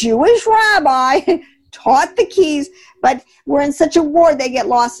was a Jewish rabbi, taught the keys, but we're in such a war, they get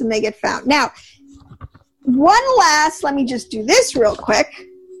lost and they get found. Now, let me just do this real quick.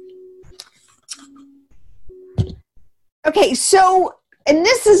 Okay, so, and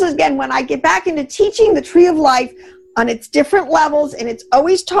this is, again, when I get back into teaching the Tree of Life on its different levels, and it's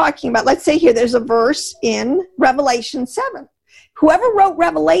always talking about, let's say here, there's a verse in Revelation 7. Whoever wrote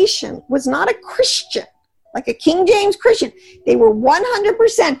Revelation was not a Christian, like a King James Christian. They were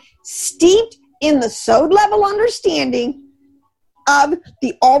 100% steeped in the sowed level understanding of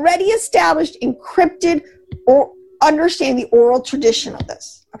the already established, encrypted, or understand the oral tradition of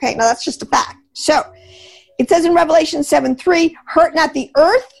this. Okay, now that's just a fact. So, it says in Revelation 7:3, hurt not the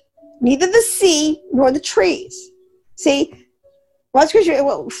earth, neither the sea, nor the trees. See, well, scripture,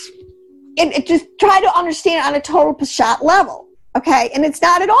 well, it just try to understand it on a total Peshat level. Okay, and it's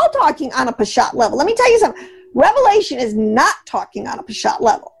not at all talking on a Peshat level. Let me tell you something. Revelation is not talking on a Peshat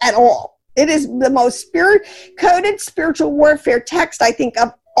level at all. It is the most coded spiritual warfare text, I think,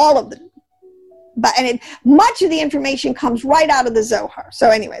 of all of them. Much of the information comes right out of the Zohar. So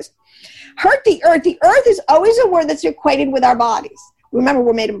anyways, hurt the earth. The earth is always a word that's equated with our bodies. Remember,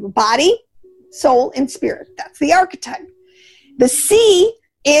 we're made of a body, soul, and spirit. That's the archetype. The sea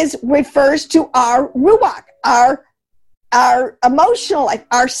refers to our ruach, our emotional life,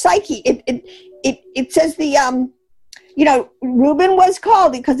 our psyche. It says Reuben was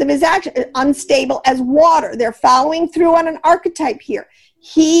called because of his action, unstable as water. They're following through on an archetype here.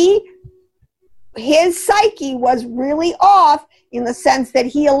 His psyche was really off in the sense that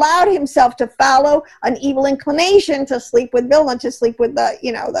he allowed himself to follow an evil inclination to sleep with Bilhah, to sleep with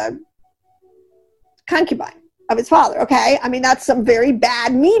the concubine of his father. Okay, I mean, that's some very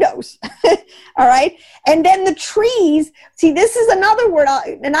bad meatos. All right, and then the trees. See, this is another word,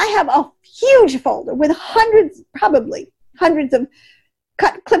 and I have a huge folder with hundreds of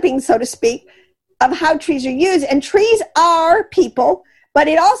cut clippings, so to speak, of how trees are used. And trees are people, but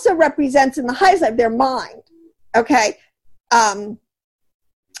it also represents in the highest level their mind. Okay,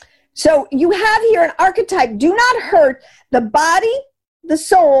 so you have here an archetype: do not hurt the body, the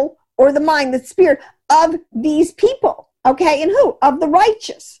soul, or the mind, the spirit of these people. Okay, and who? Of the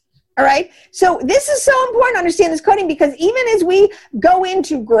righteous. All right, so this is so important to understand this coding, because even as we go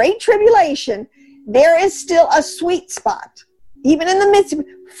into great tribulation, there is still a sweet spot, even in the midst of it,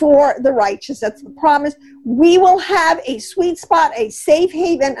 for the righteous. That's the promise. We will have a sweet spot, a safe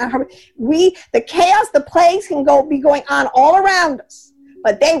haven. The chaos, the plagues can be going on all around us,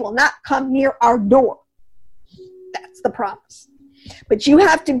 but they will not come near our door. That's the promise. But you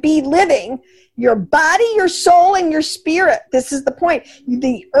have to be living your body, your soul, and your spirit. This is the point.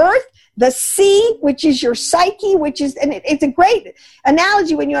 The earth, the sea, which is your psyche, and it's a great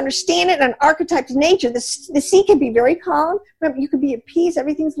analogy when you understand it, an archetype of nature. The sea can be very calm. Remember, you can be at peace.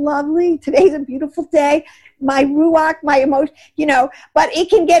 Everything's lovely. Today's a beautiful day. My ruach, my emotion, but it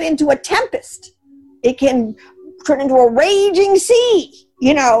can get into a tempest. It can turn into a raging sea,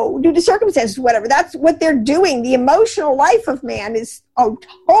 due to circumstances, whatever. That's what they're doing. The emotional life of man is a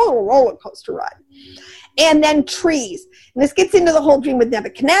total roller coaster ride. And then trees. And this gets into the whole dream with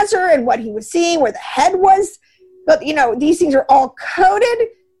Nebuchadnezzar and what he was seeing, where the head was. But, these things are all coded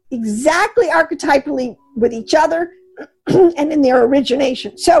exactly archetypally with each other and in their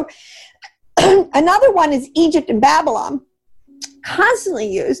origination. So another one is Egypt and Babylon, constantly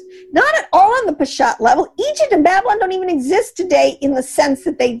used, not at all on the Peshat level. Egypt and Babylon don't even exist today in the sense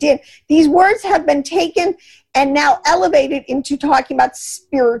that they did. These words have been taken and now elevated into talking about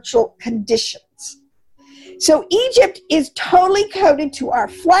spiritual conditions. So Egypt is totally coded to our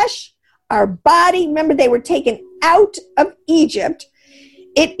flesh, our body. Remember, they were taken out of Egypt.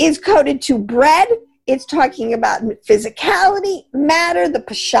 It is coded to bread. It's talking about physicality, matter, the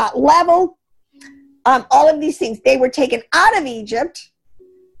Peshat level. All of these things, they were taken out of Egypt,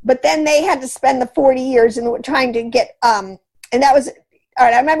 but then they had to spend the 40 years in trying to get, and that was, all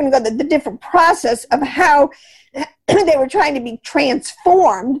right, I'm not going to go to the different process of how they were trying to be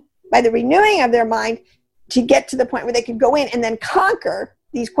transformed by the renewing of their mind to get to the point where they could go in and then conquer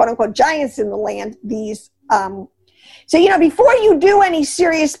these quote-unquote giants in the land, these, so, before you do any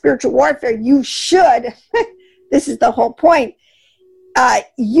serious spiritual warfare, you should, this is the whole point,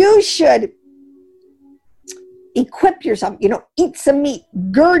 you should equip yourself, eat some meat,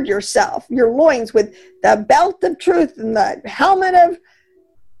 gird yourself, your loins with the belt of truth and the helmet of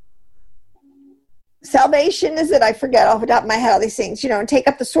salvation. Is it? I forget off the top of my head all these things, and take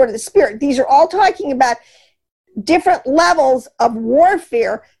up the sword of the Spirit. These are all talking about different levels of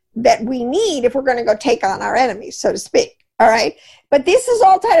warfare that we need if we're going to go take on our enemies, so to speak. All right. But this is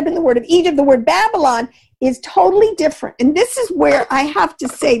all tied up in the word of Egypt. The word Babylon is totally different. And this is where I have to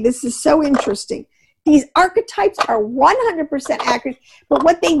say, this is so interesting. These archetypes are 100% accurate, but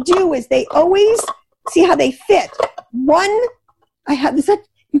what they do is they always see how they fit.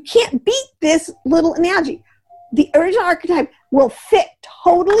 You can't beat this little analogy. The original archetype will fit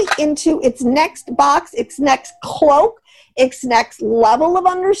totally into its next box, its next cloak, its next level of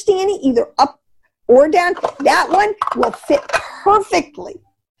understanding, either up or down. That one will fit perfectly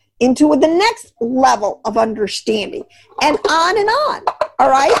into the next level of understanding, and on, all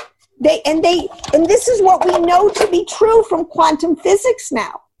right? And this is what we know to be true from quantum physics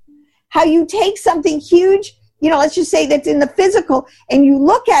now. How you take something huge, let's just say that's in the physical, and you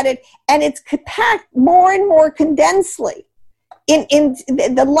look at it, and it's packed more and more condensedly in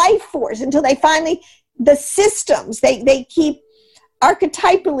the life force until they finally, the systems, they keep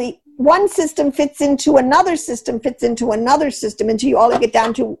archetypally, one system fits into another system, until you all get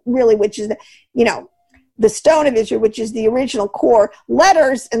down to really, which is, the stone of Israel, which is the original core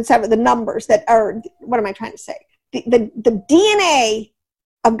letters and some of the numbers that are, what am I trying to say? The DNA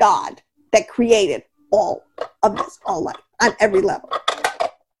of God that created all of this, all life on every level.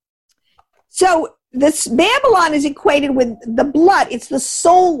 So this Babylon is equated with the blood. It's the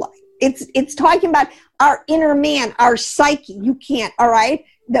soul life. It's talking about our inner man, our psyche. You can't, all right?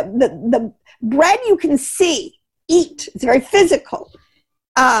 The bread you can see, eat. It's very physical.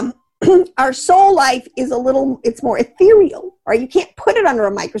 our soul life is it's more ethereal, or you can't put it under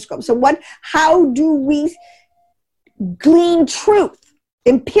a microscope. So how do we glean truth,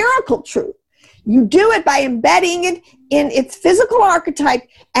 empirical truth? You do it by embedding it in its physical archetype,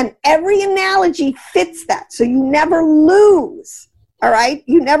 and every analogy fits that. So you never lose, all right?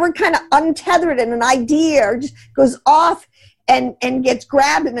 You never kind of untether it in an idea or just goes off and gets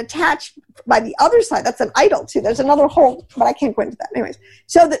grabbed and attached by the other side. That's an idol too. There's another whole, but I can't go into that. Anyways,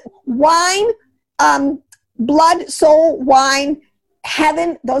 so the wine, blood, soul, wine,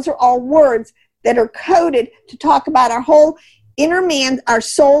 heaven, those are all words that are coded to talk about our whole inner man, our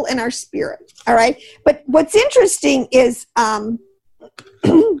soul, and our spirit. All right. But what's interesting is the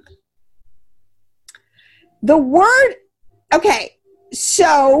word, okay,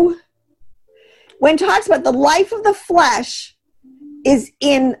 so when it talks about the life of the flesh is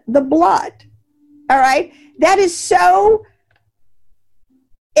in the blood. All right. That is so,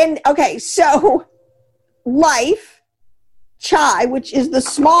 okay, so life, chi, which is the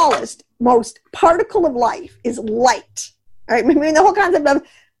smallest, most particle of life, is light. All right. I mean, the whole concept of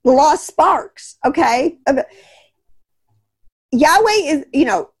the lost sparks. Okay. Yahweh is,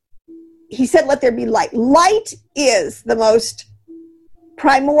 he said, let there be light. Light is the most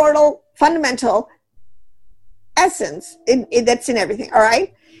primordial, fundamental essence that's in everything. All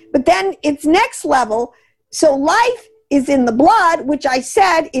right. But then it's next level. So life is in the blood, which I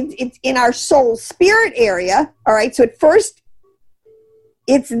said it's in our soul spirit area. All right. So at first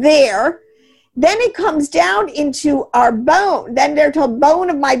it's there. Then it comes down into our bone. Then they're told bone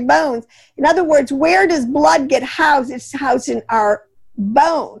of my bones. In other words, where does blood get housed? It's housed in our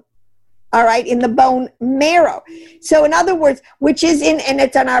bone. All right, in the bone marrow. So in other words, which is and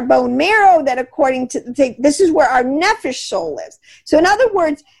it's on our bone marrow that according to this is where our nephesh soul is. So in other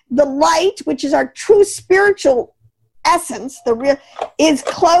words, the light, which is our true spiritual essence, the real, is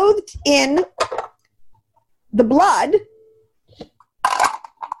clothed in the blood,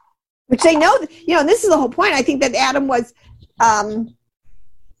 which they know, this is the whole point. I think that Adam was,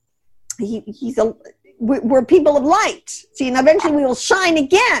 we're people of light. See, and eventually we will shine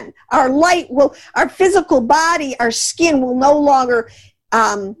again. Our physical body, our skin will no longer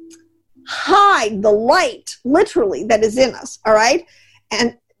hide the light, literally, that is in us, all right?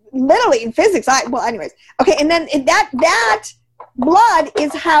 And literally in physics, anyways. Okay, and then that blood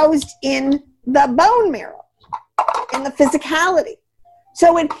is housed in the bone marrow, in the physicality.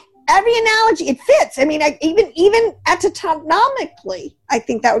 So in every analogy, it fits. I mean, even anatomically, I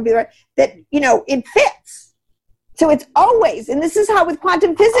think that would be right, that, it fits. So it's always, and this is how with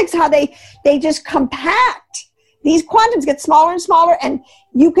quantum physics, how they just compact. These quantums get smaller and smaller, and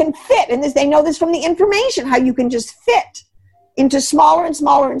you can fit, and they know this from the information, how you can just fit into smaller and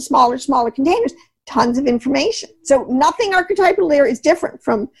smaller and smaller containers, tons of information. So nothing archetypal there is different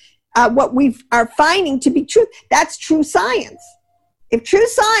from what we are finding to be truth. That's true science.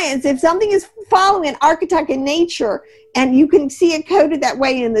 If something is following an archetype in nature and you can see it coded that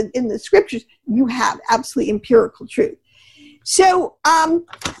way in the scriptures, you have absolutely empirical truth. So on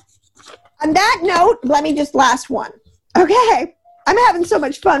that note, let me just last one. Okay. I'm having so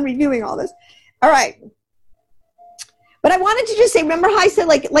much fun reviewing all this. All right. But I wanted to just say, remember how I said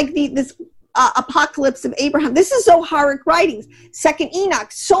this Apocalypse of Abraham? This is Zoharic writings, Second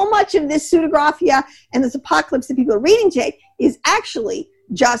Enoch. So much of this pseudographia and this apocalypse that people are reading today is actually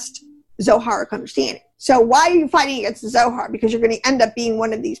just Zoharic understanding. So why are you fighting against the Zohar? Because you're going to end up being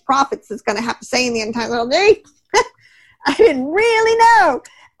one of these prophets that's going to have to say in the end time, well, I didn't really know.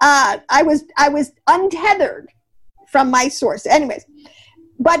 I was untethered from my source. Anyways,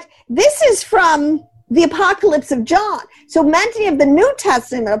 but this is from the Apocalypse of John. So many of the New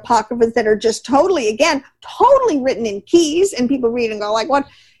Testament apocryphas that are just totally written in keys, and people read and go like, what?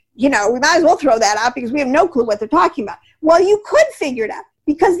 We might as well throw that out because we have no clue what they're talking about. Well, you could figure it out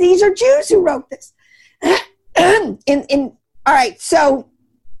because these are Jews who wrote this. All right, so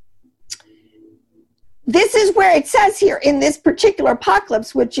this is where it says here in this particular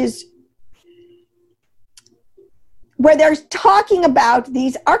apocalypse, which is where they're talking about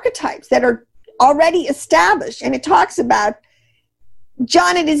these archetypes that are already established. And it talks about,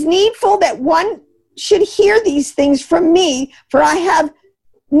 John, it is needful that one should hear these things from me, for I have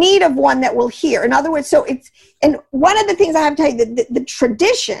need of one that will hear. In other words, and one of the things I have to tell you, the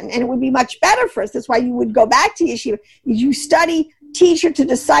tradition, and it would be much better for us, that's why you would go back to yeshiva, is you study teacher to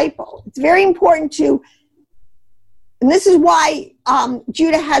disciple. It's very important and this is why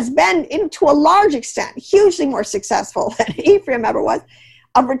Judah has been, to a large extent, hugely more successful than Ephraim ever was,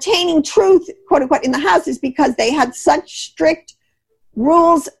 of retaining truth, quote unquote, in the house, is because they had such strict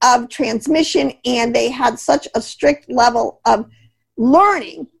rules of transmission and they had such a strict level of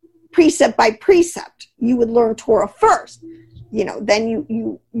learning precept by precept. You would learn Torah first, then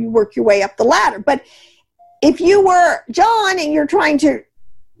you work your way up the ladder. But if you were John and you're trying to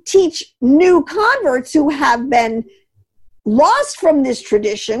teach new converts who have been lost from this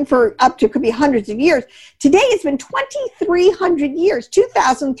tradition for up to, could be hundreds of years, today it's been 2,300 years,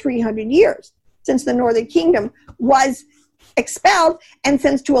 2,300 years since the Northern Kingdom was expelled, and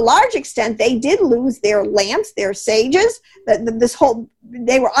since to a large extent they did lose their lamps, their sages,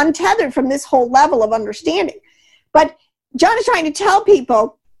 they were untethered from this whole level of understanding. But John is trying to tell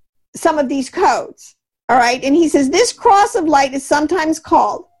people some of these codes, all right? And he says, this cross of light is sometimes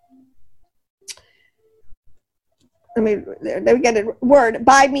called, there we get a word,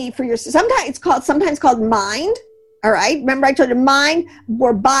 by me for your, sometimes called mind, all right? Remember I told you mind,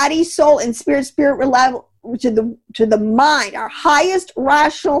 where body, soul, and spirit level to the mind, our highest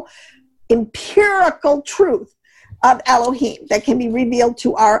rational, empirical truth of Elohim that can be revealed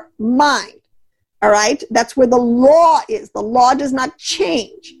to our mind. All right, that's where the law is. The law does not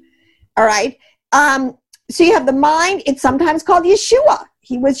change. All right, so you have the mind. It's sometimes called Yeshua.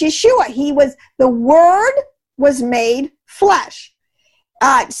 He was Yeshua. He was the Word was made flesh.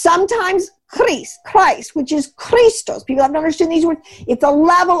 Sometimes Christ, which is Christos. People have to understand these words. It's a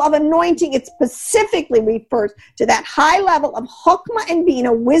level of anointing. It specifically refers to that high level of Chokmah and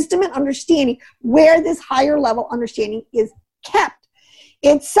Bina, wisdom and understanding, where this higher level understanding is kept.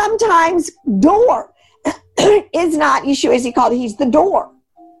 It's sometimes door. Is not Yeshua, as he called it. He's the door.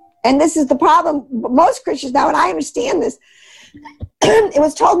 And this is the problem. Most Christians now, and I understand this, it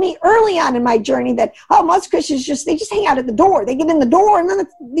was told me early on in my journey that, most Christians they just hang out at the door. They get in the door and then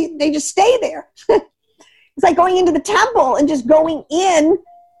they just stay there. It's like going into the temple and just going in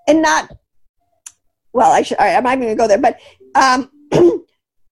and not, I'm not even going to go there, but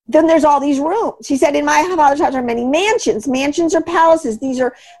then there's all these rooms. He said, in my father's house are many mansions. Mansions are palaces. These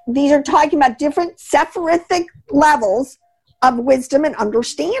are talking about different Sephirithic levels of wisdom and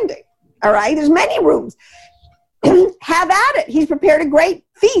understanding. All right? There's many rooms. Have at it. He's prepared a great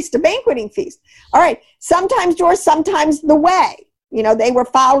feast, a banqueting feast. All right. Sometimes doors, sometimes the way. They were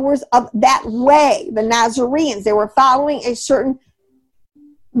followers of that way, the Nazarenes. They were following a certain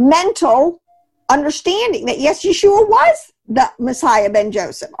mental understanding that, yes, Yeshua was the Messiah ben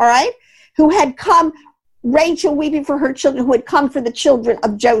Joseph, all right, who had come, Rachel weeping for her children, who had come for the children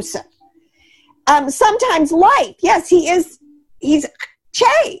of Joseph. Sometimes life. Yes, he's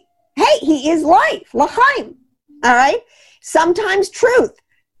Che. Hey, he is life, L'chaim. All right. Sometimes truth,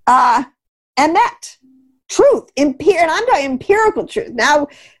 emet, truth, and I'm talking empirical truth. Now,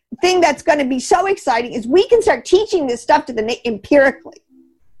 thing that's going to be so exciting is we can start teaching this stuff to the empirically.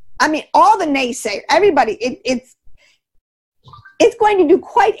 I mean, all the naysayers, everybody. It's going to do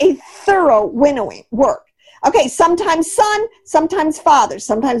quite a thorough winnowing work. Okay, sometimes Son, sometimes Father,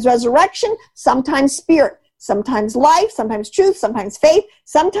 sometimes resurrection, sometimes Spirit, sometimes life, sometimes truth, sometimes faith,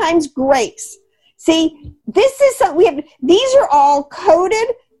 sometimes grace. See, this is something these are all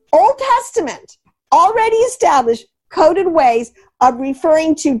coded, Old Testament, already established, coded ways of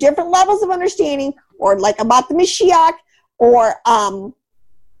referring to different levels of understanding, or like about the Mashiach, or,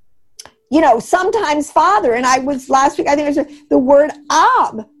 sometimes Father. And I was last week, I think it was the word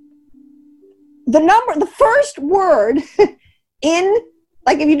Ab. The first word in,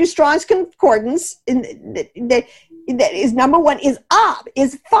 like if you do Strong's Concordance, that is number one is Ab,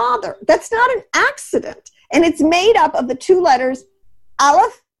 is Father. That's not an accident. And it's made up of the two letters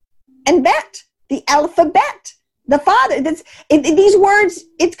Aleph and Bet, the alphabet. The Father. These words,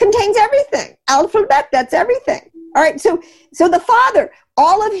 it contains everything. Alphabet, that's everything. All right, so the Father,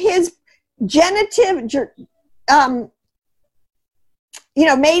 all of his genitive, they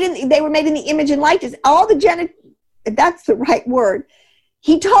were made in the image and likeness. All the genitive, that's the right word.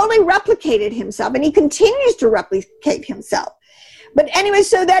 He totally replicated himself, and he continues to replicate himself. But anyway,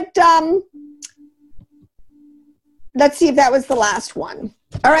 so that, let's see if that was the last one.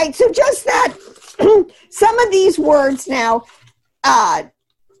 All right, so just that, some of these words now,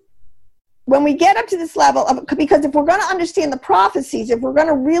 when we get up to this level, because if we're going to understand the prophecies, if we're going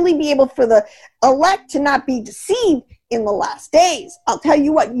to really be able for the elect to not be deceived in the last days, I'll tell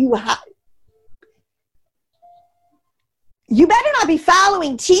you what, you better not be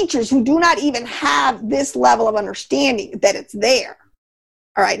following teachers who do not even have this level of understanding that it's there.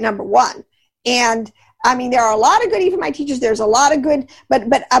 All right, number one. And I mean, there are a lot of good Ephraimite teachers. There's a lot of good,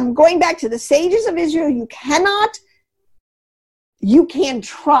 but I'm going back to the sages of Israel. You can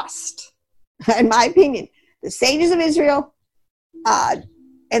trust, in my opinion, the sages of Israel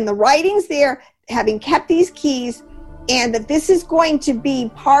and the writings there, having kept these keys, and that this is going to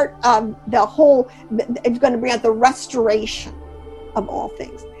be part of the whole, it's going to bring out the restoration of all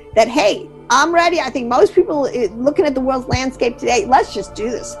things. that, hey, I'm ready. I think most people looking at the world's landscape today, let's just do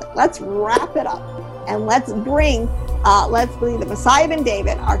this. Let's wrap it up and let's believe the Messiah ben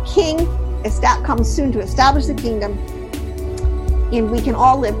David, our king, comes soon to establish the kingdom, and we can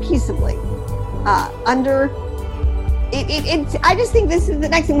all live peaceably under it. I just think this is the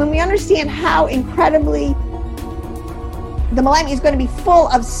next thing. When we understand how incredibly the millennium is going to be full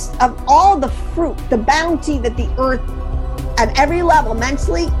of all the fruit, the bounty that the earth at every level,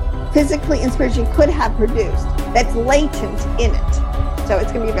 mentally, physically, and spiritually, could have produced, that's latent in it. So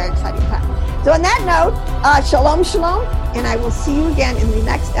it's going to be a very exciting time. So on that note, shalom, shalom, and I will see you again in the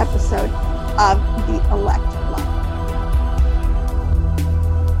next episode of The Elect Life.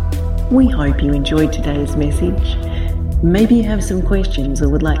 We hope you enjoyed today's message. Maybe you have some questions or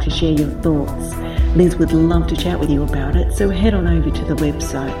would like to share your thoughts. Liz would love to chat with you about it, so head on over to the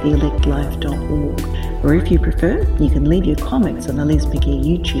website, theelectlife.org. Or if you prefer, you can leave your comments on the Liz McGee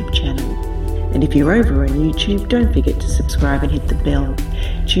YouTube channel. And if you're over on YouTube, don't forget to subscribe and hit the bell.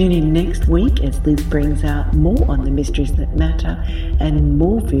 Tune in next week as Liz brings out more on the mysteries that matter and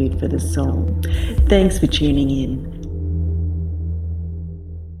more food for the soul. Thanks for tuning in.